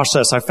healing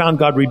process, I found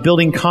God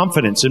rebuilding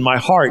confidence in my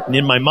heart and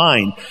in my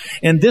mind.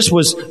 And this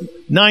was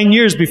 9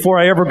 years before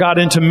I ever got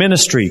into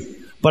ministry.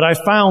 But I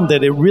found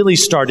that it really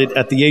started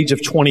at the age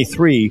of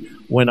 23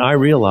 when I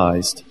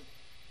realized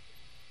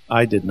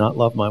I did not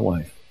love my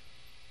wife.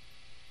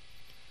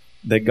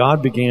 That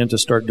God began to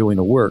start doing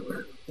a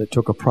work that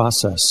took a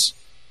process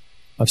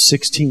of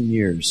 16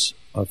 years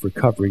of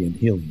recovery and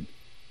healing.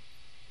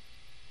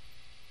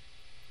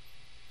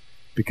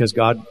 Because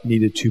God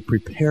needed to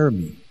prepare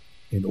me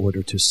in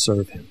order to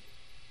serve Him.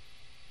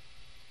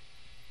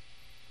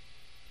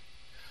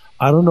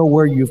 I don't know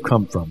where you've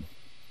come from.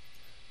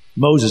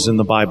 Moses in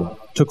the Bible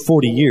took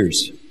 40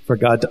 years for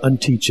God to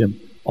unteach him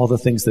all the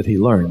things that he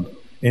learned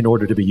in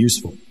order to be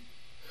useful.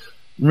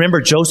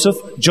 Remember Joseph?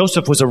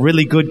 Joseph was a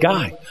really good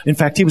guy. In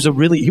fact, he was a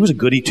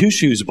goody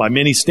two-shoes by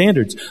many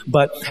standards.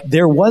 But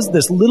there was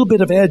this little bit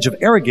of edge of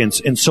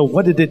arrogance. And so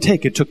what did it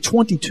take? It took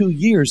 22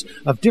 years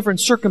of different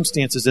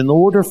circumstances in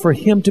order for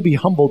him to be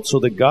humbled so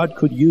that God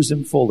could use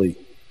him fully.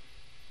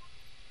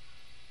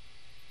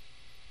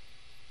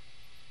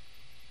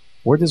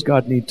 Where does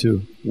God need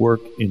to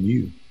work in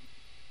you?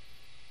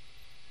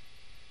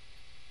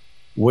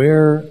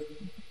 Where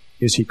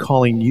is He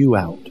calling you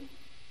out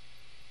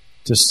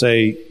to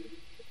say,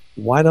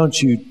 why don't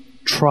you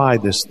try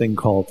this thing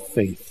called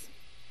faith?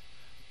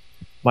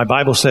 My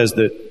Bible says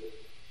that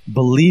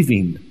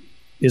believing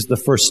is the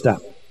first step.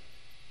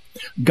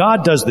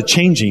 God does the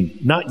changing,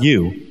 not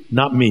you,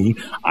 not me.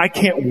 I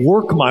can't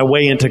work my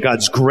way into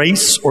God's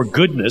grace or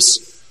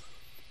goodness,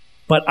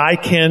 but I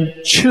can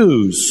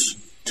choose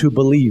to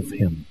believe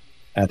Him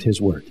at His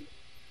word.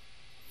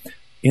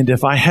 And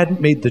if I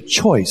hadn't made the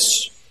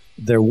choice,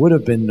 there would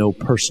have been no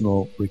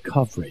personal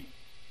recovery.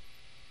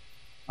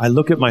 I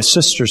look at my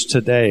sisters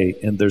today,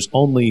 and there's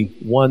only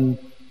one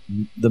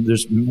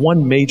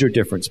major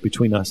difference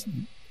between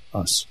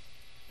us.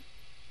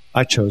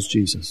 I chose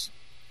Jesus.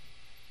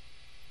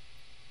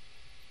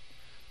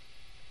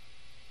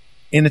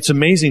 And it's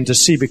amazing to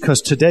see,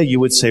 because today you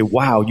would say,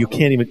 wow, you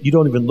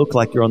don't even look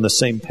like you're on the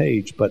same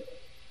page, but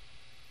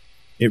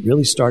it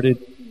really started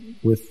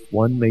with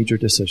one major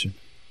decision.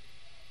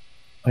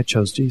 I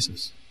chose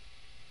Jesus.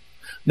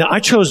 Now,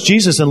 I chose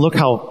Jesus, and look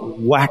how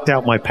whacked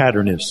out my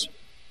pattern is.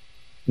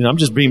 I'm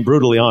just being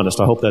brutally honest.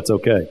 I hope that's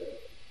okay.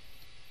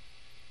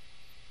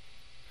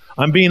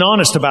 I'm being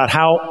honest about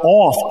how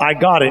off I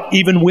got it,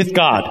 even with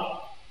God.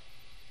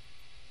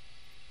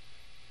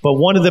 But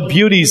one of the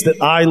beauties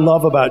that I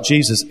love about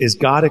Jesus is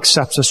God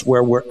accepts us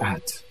where we're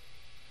at.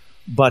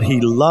 But He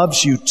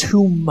loves you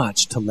too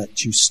much to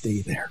let you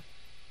stay there.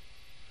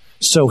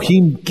 So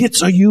He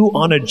gets you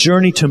on a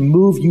journey to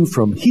move you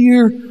from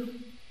here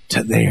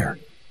to there,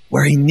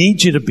 where He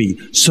needs you to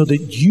be, so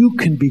that you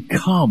can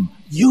become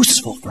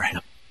useful for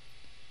Him.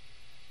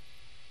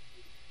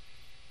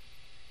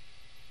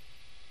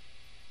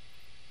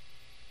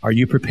 Are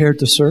you prepared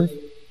to serve?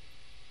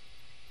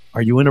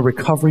 Are you in a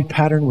recovery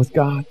pattern with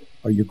God?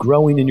 Are you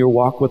growing in your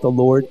walk with the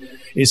Lord?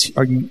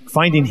 Are you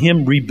finding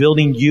Him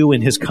rebuilding you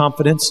in His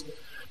confidence?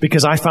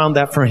 Because I found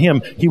that for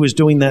Him, He was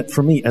doing that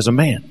for me as a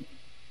man.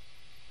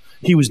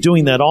 He was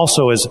doing that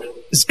also as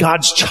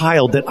God's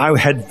child, that I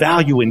had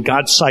value in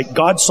God's sight.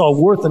 God saw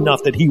worth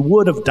enough that He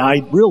would have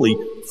died really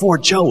for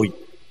Joey.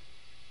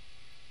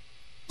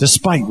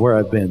 Despite where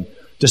I've been,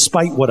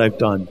 despite what I've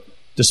done,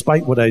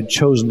 despite what I'd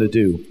chosen to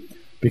do,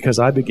 because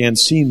I began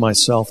seeing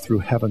myself through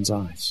heaven's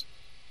eyes.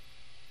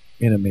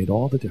 And it made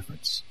all the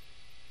difference.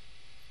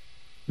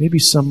 Maybe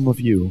some of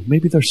you,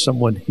 maybe there's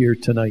someone here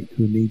tonight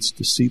who needs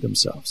to see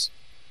themselves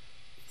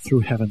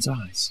through heaven's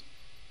eyes.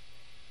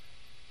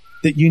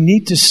 That you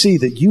need to see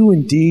that you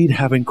indeed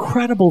have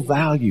incredible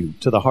value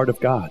to the heart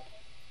of God.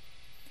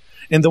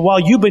 And that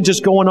while you've been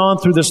just going on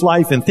through this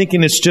life and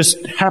thinking it's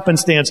just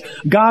happenstance,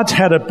 God's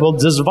had a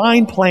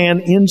divine plan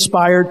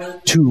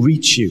inspired to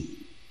reach you.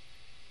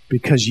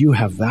 Because you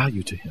have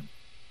value to Him.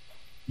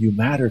 You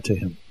matter to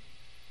Him.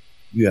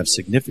 You have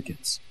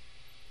significance.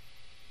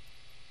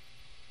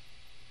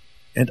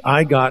 And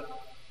I got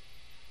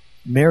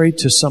married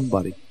to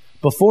somebody.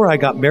 Before I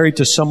got married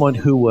to someone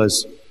who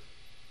was,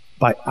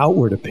 by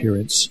outward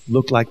appearance,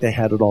 looked like they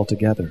had it all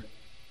together.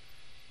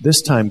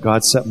 This time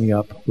God set me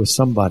up with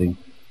somebody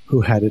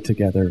who had it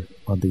together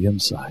on the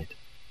inside.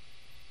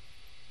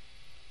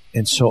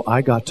 And so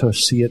I got to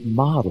see it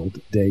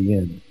modeled day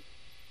in,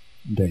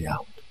 day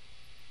out.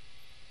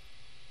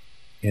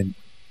 And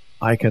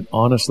I can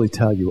honestly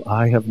tell you,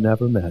 I have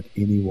never met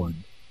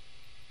anyone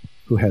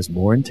who has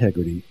more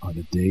integrity on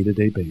a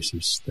day-to-day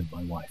basis than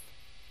my wife.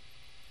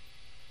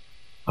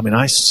 I mean,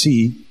 I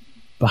see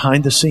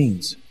behind the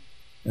scenes,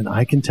 and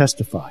I can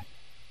testify.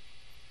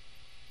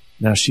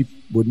 Now, she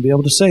wouldn't be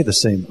able to say the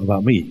same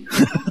about me,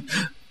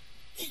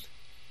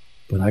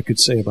 but I could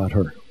say about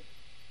her.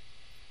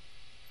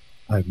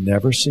 I've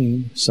never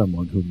seen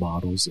someone who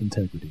models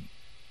integrity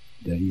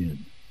day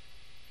in,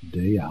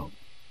 day out,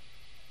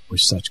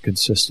 with such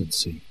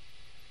consistency.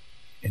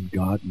 And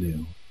God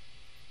knew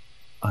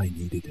I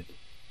needed it.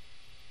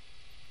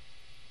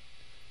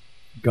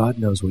 God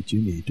knows what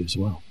you need as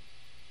well.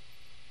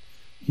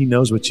 He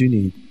knows what you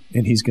need,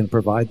 and He's going to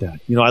provide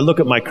that. You know, I look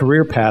at my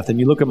career path, and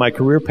you look at my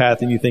career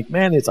path, and you think,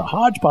 man, it's a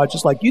hodgepodge.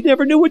 It's like you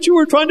never knew what you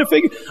were trying to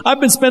figure.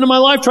 I've been spending my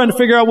life trying to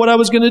figure out what I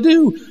was going to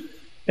do.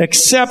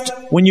 Except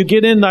when you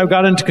get in, I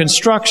got into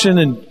construction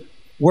and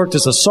worked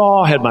as a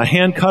saw, had my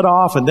hand cut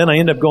off, and then I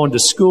ended up going to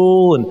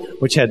school,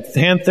 which had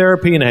hand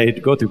therapy, and I had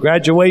to go through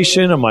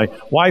graduation, and my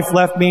wife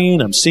left me,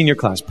 and I'm senior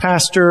class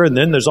pastor, and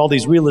then there's all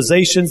these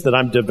realizations that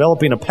I'm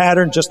developing a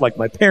pattern just like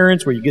my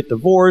parents, where you get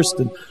divorced,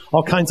 and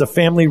all kinds of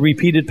family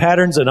repeated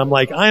patterns, and I'm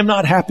like, I am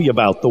not happy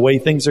about the way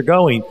things are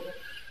going.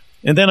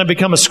 And then I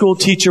become a school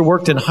teacher,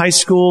 worked in high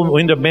school,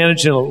 ended up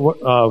managing a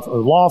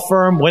law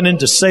firm, went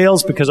into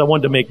sales because I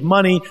wanted to make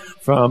money.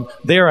 From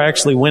there, I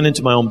actually went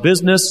into my own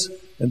business,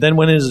 and then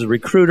went in as a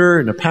recruiter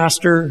and a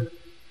pastor,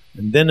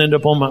 and then ended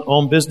up on my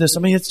own business. I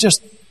mean, it's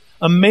just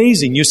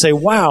amazing. You say,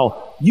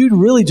 wow, you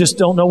really just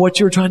don't know what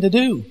you were trying to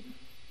do.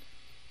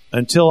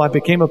 Until I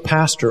became a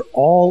pastor,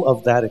 all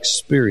of that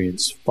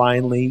experience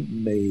finally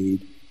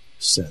made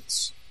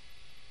sense.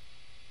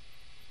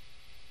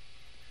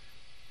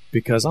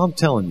 Because I'm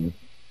telling you,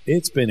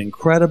 it's been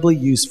incredibly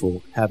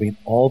useful having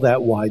all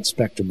that wide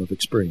spectrum of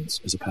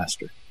experience as a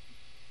pastor.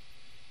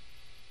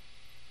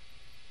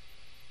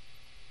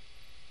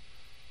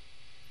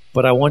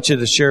 But I want you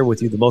to share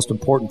with you the most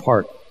important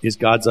part is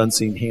God's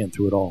unseen hand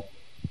through it all.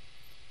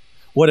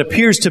 What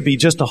appears to be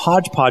just a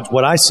hodgepodge,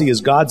 what I see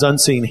is God's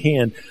unseen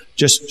hand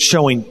just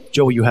showing,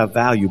 Joey, you have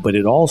value. But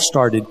it all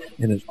started,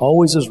 and it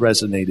always has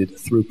resonated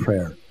through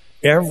prayer.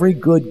 Every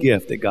good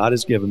gift that God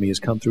has given me has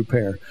come through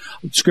prayer.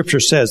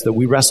 Scripture says that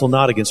we wrestle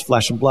not against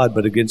flesh and blood,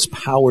 but against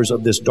powers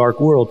of this dark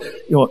world,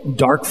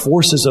 dark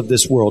forces of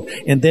this world.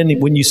 And then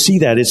when you see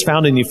that, it's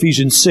found in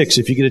Ephesians 6,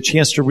 if you get a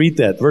chance to read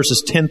that,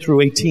 verses 10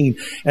 through 18,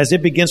 as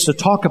it begins to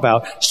talk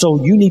about,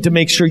 so you need to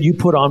make sure you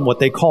put on what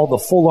they call the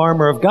full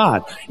armor of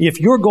God. If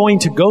you're going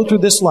to go through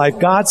this life,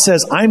 God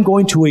says, I'm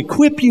going to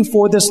equip you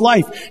for this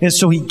life. And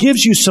so He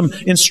gives you some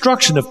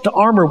instruction of the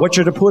armor, what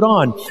you're to put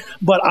on.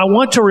 But I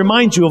want to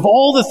remind you of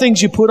all the things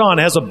you put on.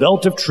 It has a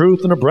belt of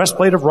truth and a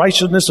breastplate of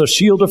righteousness, a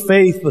shield of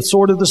faith, the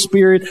sword of the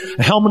Spirit,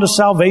 a helmet of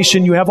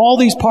salvation. You have all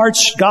these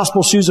parts,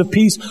 gospel shoes of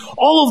peace.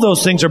 All of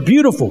those things are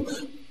beautiful.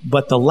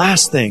 But the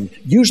last thing,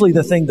 usually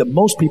the thing that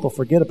most people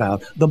forget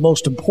about, the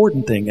most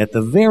important thing, at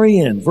the very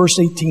end, verse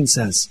 18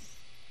 says,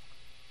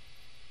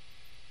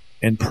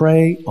 and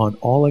pray on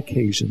all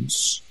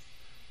occasions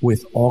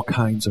with all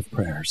kinds of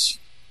prayers.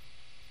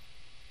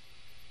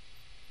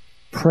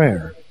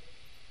 Prayer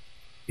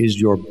is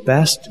your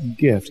best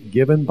gift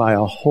given by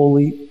a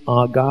holy,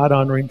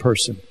 God-honoring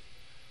person,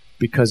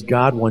 because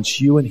God wants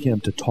you and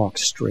Him to talk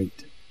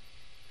straight.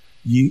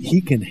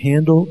 He can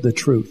handle the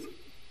truth.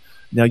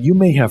 Now, you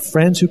may have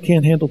friends who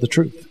can't handle the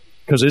truth,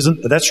 because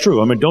that's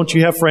true. I mean, don't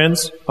you have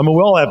friends? I mean,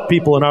 we all have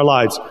people in our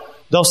lives.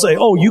 They'll say,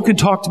 oh, you can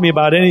talk to me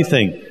about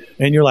anything.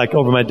 And you're like,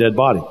 over my dead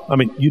body. I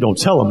mean, you don't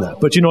tell them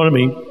that, but you know what I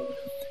mean?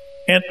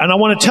 And I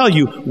want to tell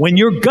you, when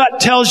your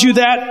gut tells you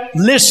that,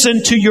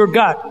 listen to your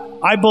gut.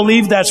 I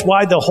believe that's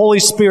why the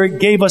Holy Spirit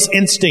gave us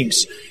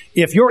instincts.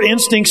 If your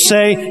instincts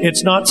say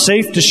it's not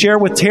safe to share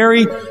with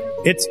Terry,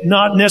 it's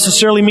not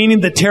necessarily meaning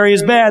that Terry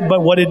is bad,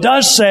 but what it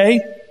does say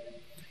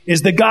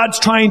is that God's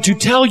trying to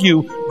tell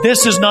you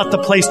this is not the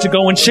place to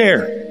go and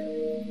share.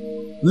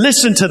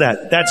 Listen to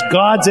that. That's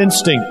God's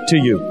instinct to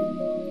you.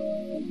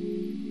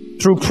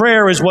 Through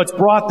prayer is what's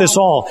brought this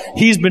all.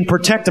 He's been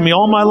protecting me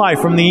all my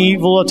life from the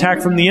evil attack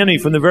from the enemy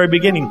from the very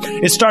beginning.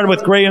 It started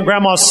with Great and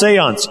Grandma's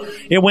seance.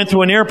 It went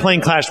through an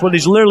airplane crash where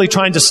he's literally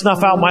trying to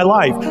snuff out my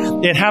life.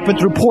 It happened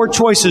through poor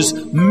choices,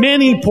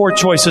 many poor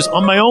choices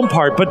on my own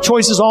part, but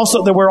choices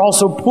also that were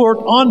also poured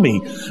on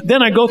me.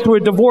 Then I go through a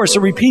divorce, a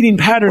repeating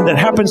pattern that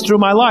happens through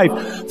my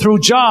life, through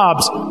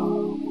jobs.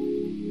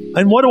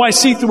 And what do I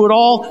see through it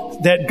all?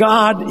 That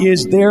God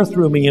is there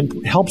through me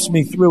and helps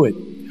me through it.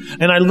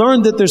 And I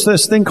learned that there's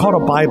this thing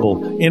called a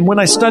Bible. And when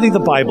I study the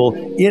Bible,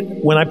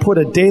 when I put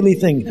a daily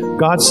thing,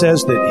 God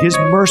says that His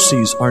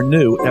mercies are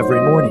new every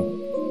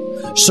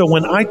morning. So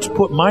when I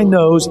put my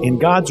nose in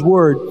God's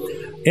Word,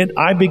 and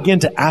I begin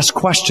to ask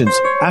questions,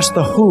 ask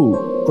the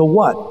who, the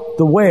what,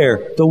 the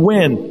where, the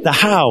when, the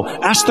how.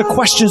 Ask the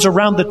questions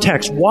around the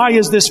text. Why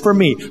is this for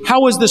me?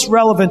 How is this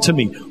relevant to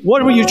me?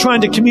 What were you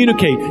trying to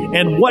communicate?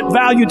 And what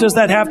value does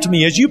that have to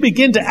me? As you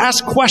begin to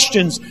ask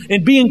questions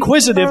and be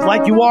inquisitive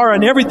like you are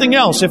on everything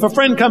else. If a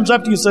friend comes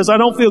up to you and says, I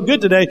don't feel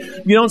good today,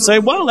 you don't say,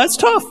 well, that's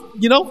tough.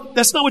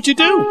 That's not what you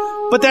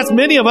do. But that's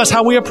many of us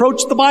how we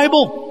approach the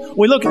Bible.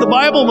 We look at the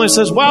Bible and it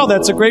says, wow,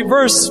 that's a great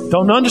verse.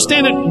 Don't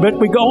understand it, but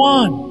we go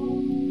on.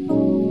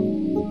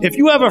 If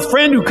you have a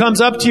friend who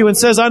comes up to you and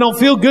says, I don't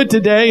feel good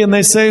today, and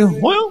they say,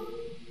 well,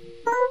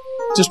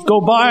 just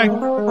go by,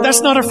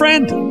 that's not a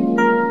friend.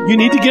 You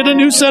need to get a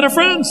new set of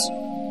friends.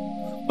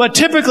 But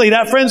typically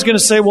that friend's going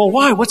to say, well,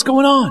 why? What's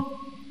going on?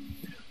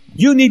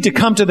 You need to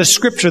come to the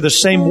Scripture the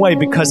same way,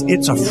 because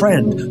it's a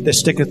friend that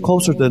sticketh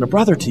closer than a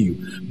brother to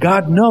you.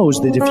 God knows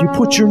that if you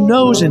put your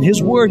nose in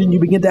His Word and you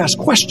begin to ask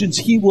questions,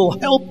 He will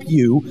help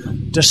you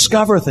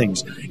discover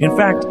things. In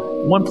fact,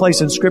 one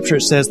place in Scripture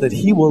it says that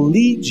He will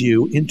lead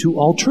you into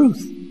all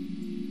truth.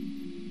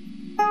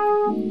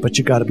 But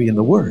you've got to be in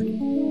the Word,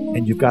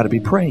 and you've got to be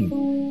praying,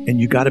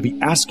 and you've got to be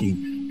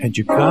asking, and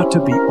you've got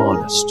to be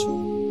honest.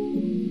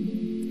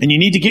 And you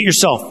need to get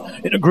yourself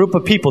in a group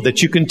of people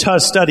that you can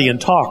study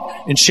and talk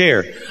and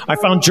share. I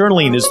found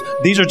journaling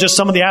these are just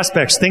some of the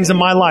aspects, things in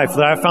my life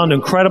that I found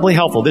incredibly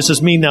helpful. This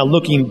is me now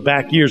looking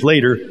back years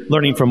later,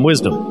 learning from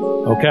wisdom.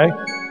 Okay?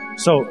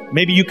 So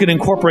maybe you could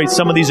incorporate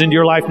some of these into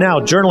your life now.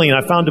 Journaling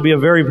I found to be a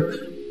very,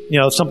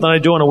 something I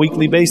do on a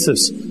weekly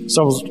basis,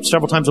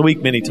 several times a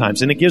week, many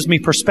times. And it gives me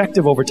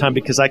perspective over time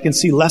because I can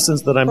see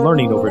lessons that I'm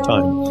learning over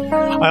time.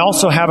 I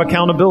also have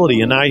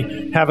accountability, and I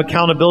have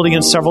accountability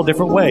in several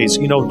different ways.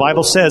 The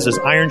Bible says as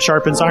iron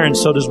sharpens iron,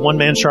 so does one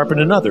man sharpen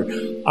another.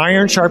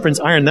 Iron sharpens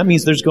iron. That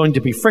means there's going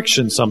to be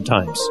friction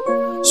sometimes.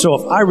 So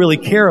if I really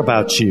care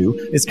about you,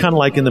 it's kind of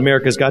like in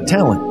America's Got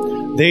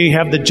Talent. They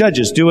have the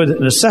judges do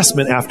an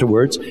assessment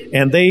afterwards,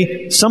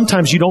 and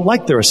sometimes you don't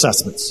like their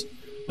assessments.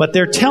 But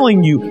they're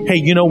telling you, hey,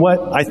 you know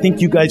what? I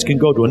think you guys can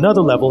go to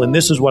another level, and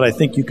this is what I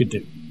think you could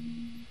do.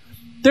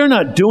 They're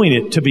not doing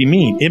it to be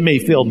mean. It may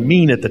feel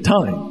mean at the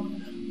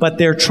time, but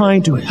they're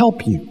trying to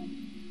help you.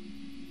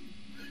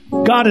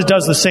 God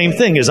does the same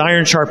thing. As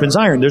iron sharpens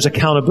iron, there's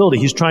accountability.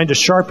 He's trying to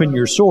sharpen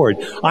your sword.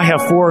 I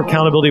have 4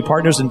 accountability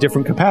partners in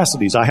different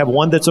capacities. I have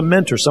one that's a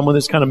mentor, someone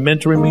that's kind of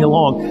mentoring me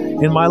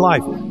along in my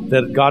life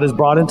that God has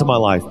brought into my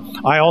life.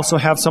 I also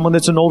have someone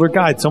that's an older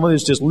guide, someone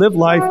that's just lived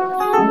life,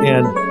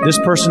 and this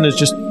person is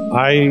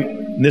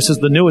this is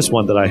the newest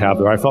one that I have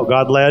there. I felt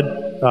God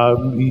led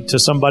me to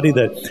somebody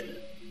that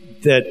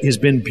has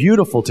been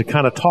beautiful to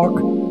kind of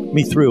talk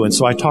me through. And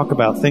so I talk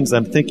about things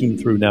I'm thinking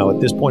through now at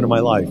this point in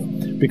my life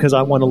because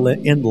I want to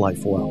end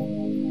life well.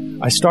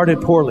 I started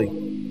poorly,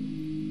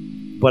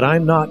 but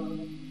I'm not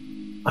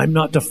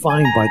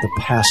defined by the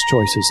past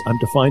choices. I'm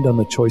defined on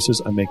the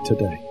choices I make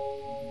today.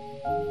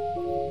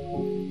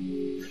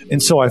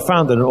 And so I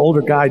found that an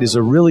older guide is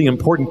a really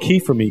important key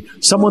for me.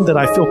 Someone that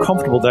I feel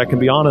comfortable that I can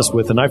be honest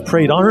with. And I've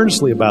prayed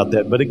earnestly about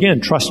that. But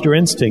again, trust your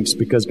instincts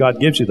because God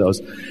gives you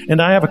those.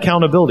 And I have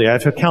accountability. I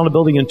have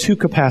accountability in 2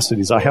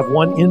 capacities. I have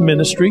one in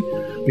ministry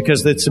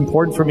because it's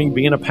important for me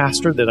being a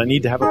pastor that I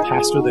need to have a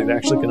pastor that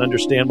actually can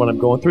understand what I'm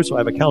going through. So I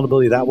have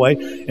accountability that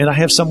way. And I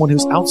have someone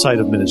who's outside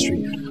of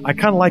ministry. I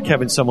kind of like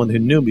having someone who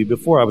knew me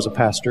before I was a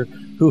pastor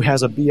who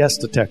has a BS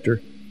detector.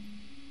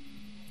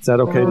 Is that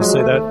okay to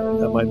say that?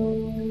 That might...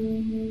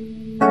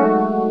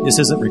 This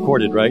isn't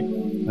recorded, right?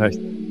 But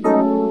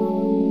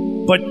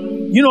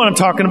you know what I'm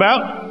talking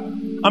about.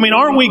 I mean,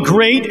 aren't we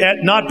great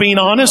at not being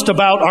honest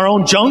about our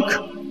own junk?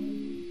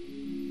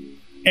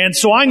 And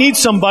so I need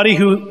somebody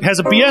who has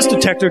a BS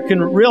detector,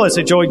 can realize,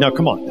 say, Joey, now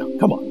come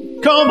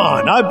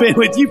on. I've been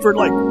with you for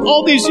like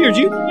all these years.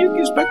 You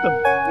expect them.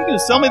 You're going to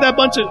sell me that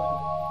bunch of...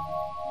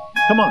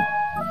 Come on.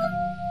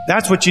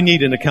 That's what you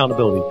need in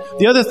accountability.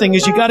 The other thing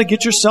is you got to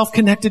get yourself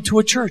connected to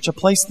a church, a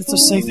place that's a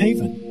safe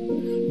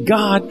haven.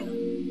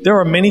 There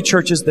are many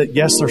churches that,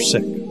 yes, are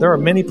sick. There are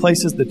many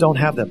places that don't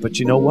have that. But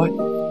you know what?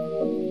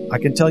 I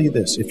can tell you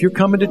this. If you're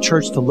coming to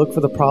church to look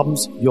for the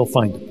problems, you'll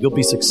find them. You'll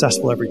be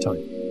successful every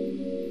time.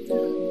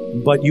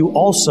 But you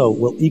also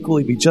will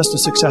equally be just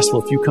as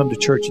successful if you come to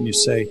church and you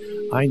say,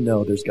 I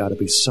know there's got to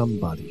be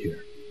somebody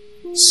here.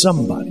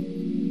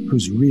 Somebody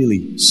who's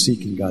really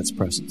seeking God's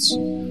presence.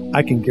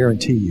 I can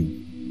guarantee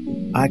you,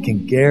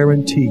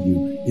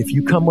 if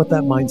you come with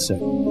that mindset,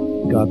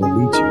 God will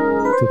lead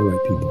you to the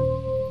right people.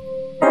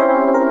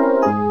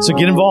 So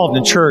get involved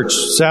in church,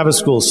 Sabbath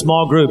school,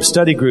 small groups,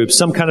 study groups,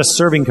 some kind of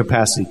serving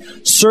capacity.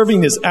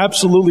 Serving is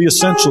absolutely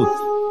essential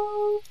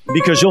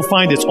because you'll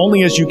find it's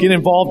only as you get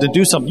involved and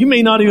do something. You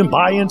may not even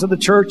buy into the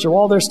church or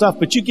all their stuff,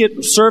 but you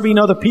get serving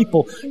other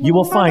people, you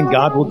will find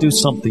God will do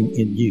something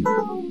in you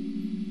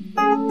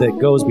that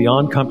goes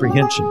beyond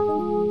comprehension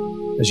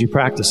as you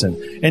practice it.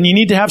 And you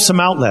need to have some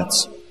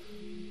outlets.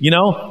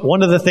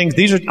 One of the things,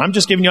 I'm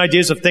just giving you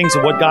ideas of things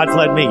of what God's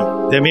led me.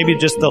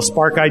 They'll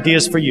spark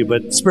ideas for you,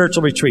 but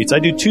spiritual retreats. I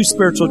do 2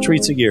 spiritual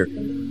retreats a year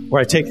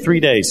where I take 3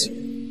 days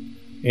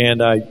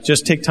and I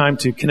just take time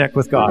to connect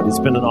with God. It's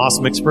been an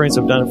awesome experience.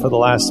 I've done it for the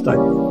last, I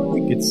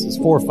think it's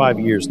 4 or 5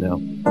 years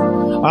now.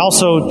 I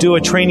also do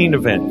a training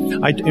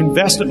event. I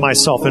invest in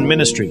myself in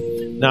ministry.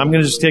 Now, I'm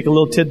going to just take a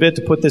little tidbit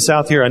to put this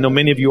out here. I know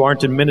many of you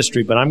aren't in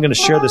ministry, but I'm going to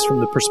share this from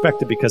the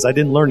perspective because I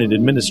didn't learn it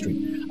in ministry.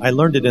 I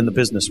learned it in the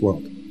business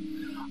world.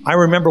 I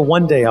remember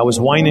one day I was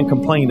whining and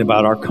complaining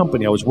about our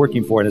company I was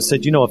working for, and I said,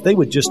 if they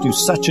would just do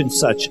such and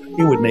such,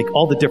 it would make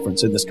all the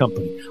difference in this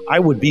company. I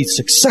would be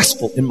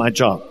successful in my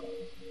job.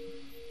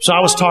 So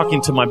I was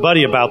talking to my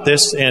buddy about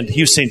this, and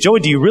he was saying, Joey,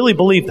 do you really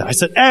believe that? I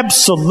said,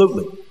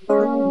 absolutely.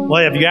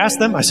 Well, have you asked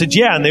them? I said,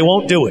 yeah, and they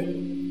won't do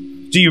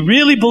it. Do you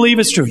really believe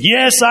it's true?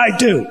 Yes, I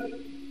do.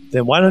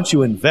 Then why don't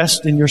you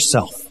invest in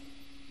yourself?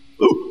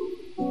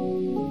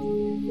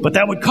 Ooh. But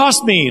that would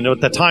cost me,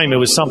 at the time it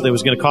was something that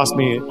was going to cost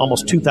me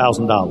almost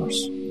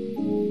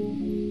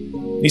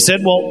 $2,000. He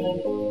said,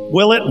 well,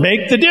 will it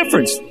make the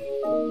difference?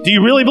 Do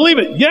you really believe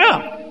it?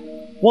 Yeah.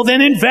 Well,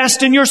 then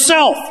invest in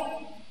yourself.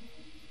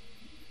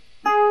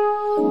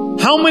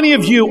 How many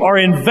of you are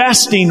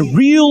investing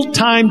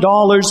real-time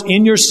dollars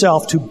in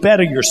yourself to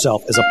better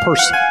yourself as a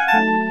person?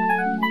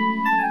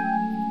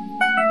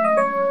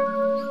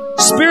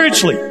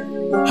 Spiritually,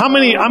 how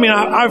many,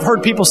 I've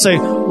heard people say,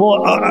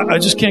 well, I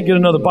just can't get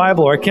another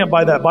Bible, or I can't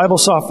buy that Bible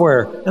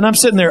software. And I'm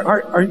sitting there,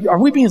 are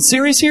we being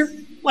serious here?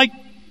 Like,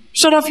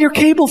 shut off your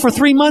cable for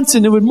 3 months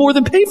and it would more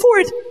than pay for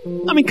it.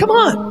 Come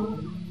on.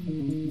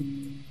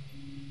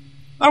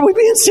 Are we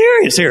being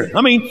serious here?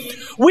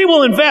 We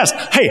will invest.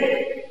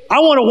 Hey, I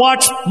want to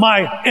watch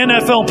my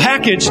NFL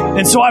package,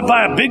 and so I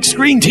buy a big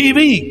screen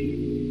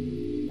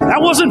TV.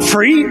 That wasn't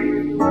free,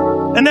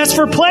 and that's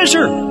for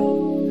pleasure.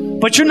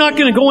 But you're not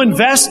going to go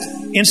invest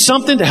in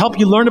something to help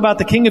you learn about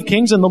the King of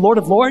Kings and the Lord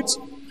of Lords?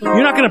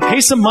 You're not going to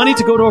pay some money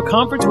to go to a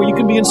conference where you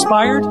can be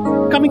inspired?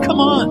 Come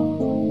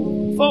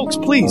on. Folks,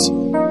 please,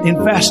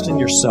 invest in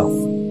yourself.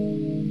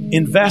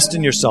 Invest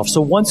in yourself.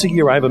 So once a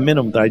year, I have a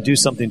minimum that I do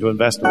something to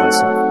invest in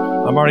myself.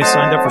 I'm already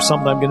signed up for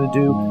something I'm going to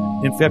do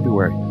in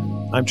February.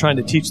 I'm trying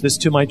to teach this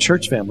to my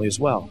church family as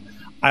well.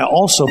 I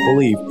also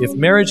believe if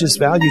marriage is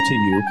value to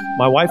you,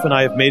 my wife and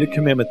I have made a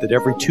commitment that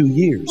every 2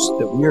 years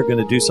that we are going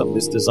to do something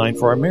that's designed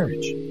for our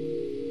marriage.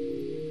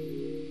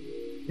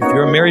 If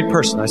you're a married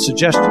person, I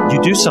suggest you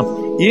do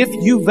something. If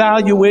you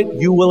value it,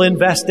 you will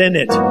invest in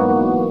it.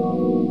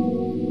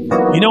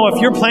 If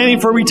you're planning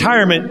for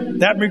retirement,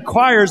 that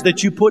requires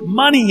that you put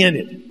money in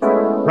it,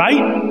 right?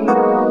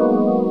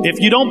 If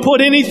you don't put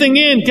anything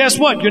in, guess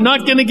what? You're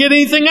not going to get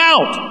anything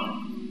out.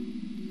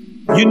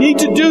 You need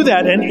to do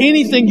that, and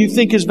anything you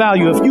think is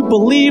value. If you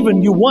believe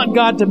and you want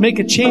God to make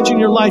a change in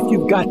your life,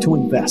 you've got to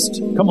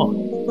invest. Come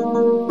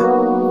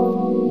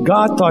on.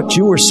 God thought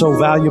you were so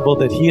valuable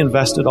that He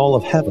invested all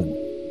of heaven.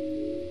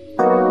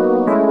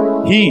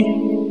 He,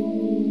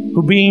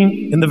 who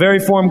being in the very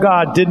form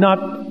God, did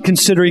not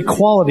consider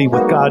equality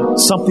with God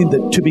something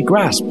that to be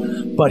grasped,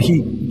 but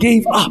He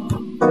gave up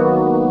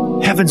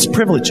heaven's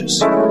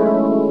privileges,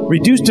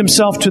 reduced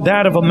Himself to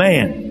that of a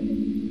man,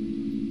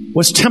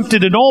 was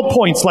tempted at all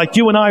points like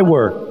you and I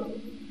were.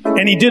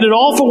 And He did it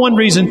all for one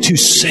reason, to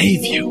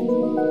save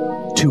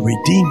you, to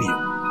redeem you.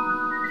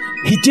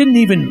 He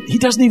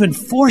doesn't even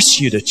force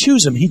you to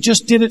choose Him. He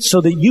just did it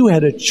so that you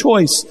had a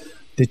choice,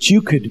 that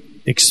you could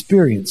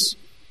experience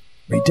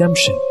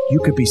redemption. You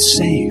could be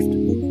saved.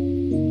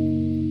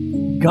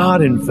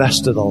 God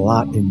invested a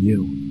lot in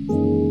you.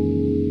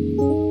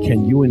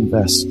 Can you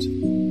invest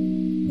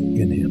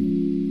in Him?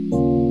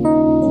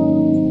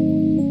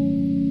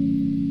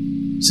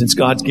 Since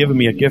God's given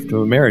me a gift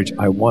of a marriage,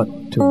 I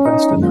want to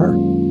invest in her.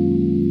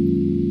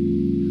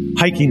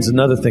 Hiking's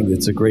another thing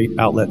that's a great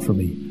outlet for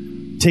me.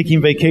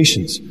 Taking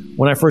vacations.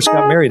 When I first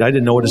got married, I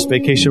didn't know what a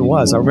vacation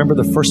was. I remember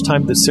the first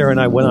time that Sarah and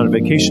I went on a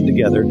vacation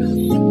together,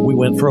 we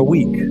went for a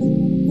week.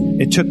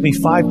 It took me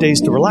 5 days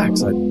to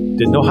relax. I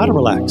didn't know how to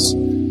relax.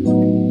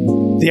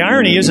 The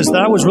irony is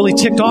that I was really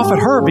ticked off at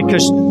her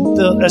because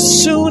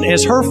as soon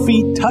as her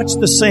feet touched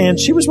the sand,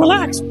 she was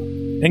relaxed.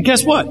 And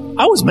guess what?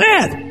 I was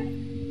mad.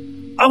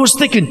 I was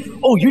thinking,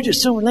 oh, you're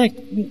just so relaxed.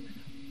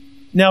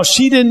 Now,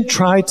 she didn't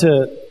try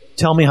to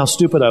tell me how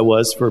stupid I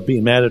was for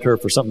being mad at her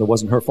for something that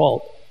wasn't her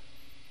fault.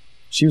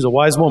 She was a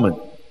wise woman.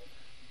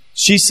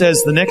 She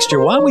says the next year,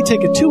 why don't we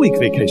take a 2-week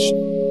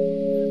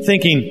vacation?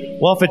 Thinking,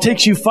 well, if it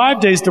takes you 5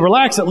 days to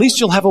relax, at least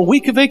you'll have a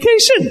week of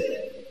vacation.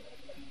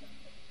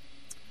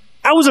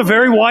 That was a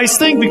very wise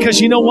thing because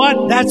you know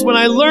what? That's when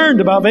I learned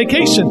about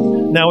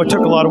vacation. Now, it took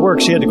a lot of work.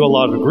 She had to go a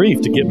lot of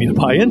grief to get me to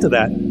buy into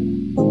that.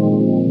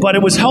 But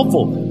it was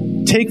helpful.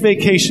 Take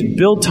vacation.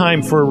 Build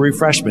time for a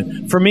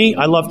refreshment. For me,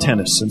 I love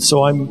tennis. And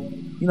so I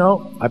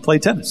play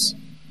tennis.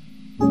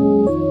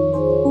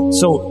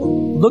 So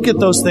look at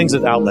those things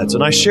as outlets.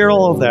 And I share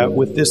all of that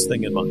with this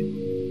thing in mind.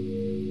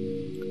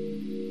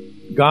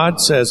 God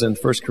says in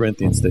 1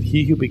 Corinthians that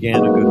He who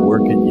began a good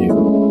work in you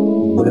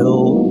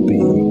will be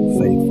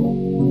faithful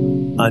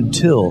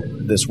until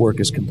this work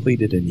is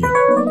completed in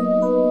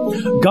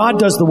you. God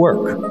does the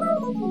work.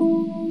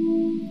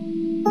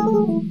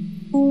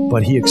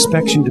 But He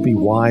expects you to be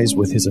wise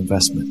with His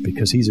investment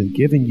because He's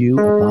given you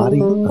a body,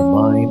 a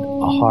mind,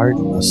 a heart,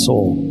 a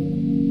soul.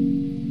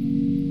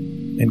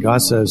 And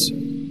God says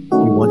He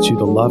wants you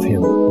to love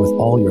Him with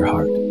all your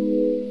heart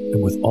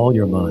and with all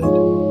your mind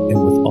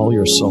and with all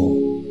your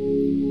soul.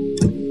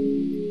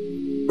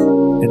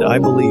 And I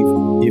believe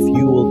if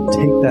you will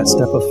take that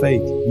step of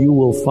faith, you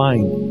will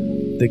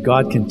find that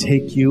God can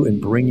take you and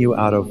bring you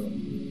out of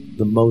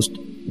the most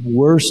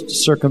worst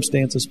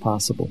circumstances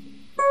possible.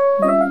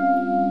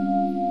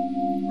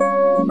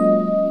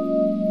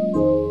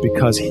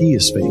 Because He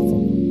is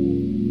faithful.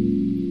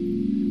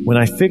 When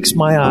I fix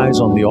my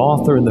eyes on the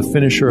author and the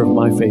finisher of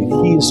my faith,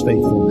 He is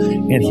faithful.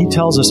 And He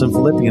tells us in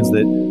Philippians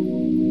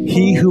that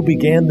He who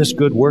began this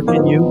good work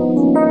in you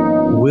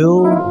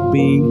will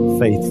be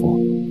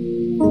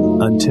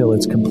faithful until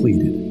it's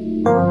completed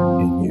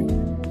in you.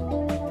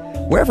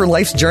 Wherever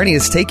life's journey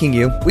is taking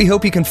you, we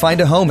hope you can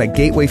find a home at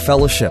Gateway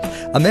Fellowship,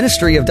 a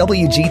ministry of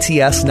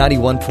WGTS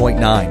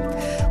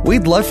 91.9.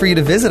 We'd love for you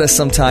to visit us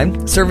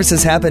sometime.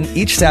 Services happen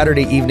each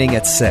Saturday evening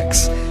at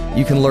 6.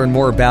 You can learn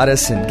more about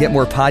us and get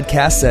more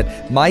podcasts at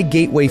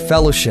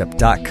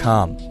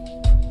mygatewayfellowship.com.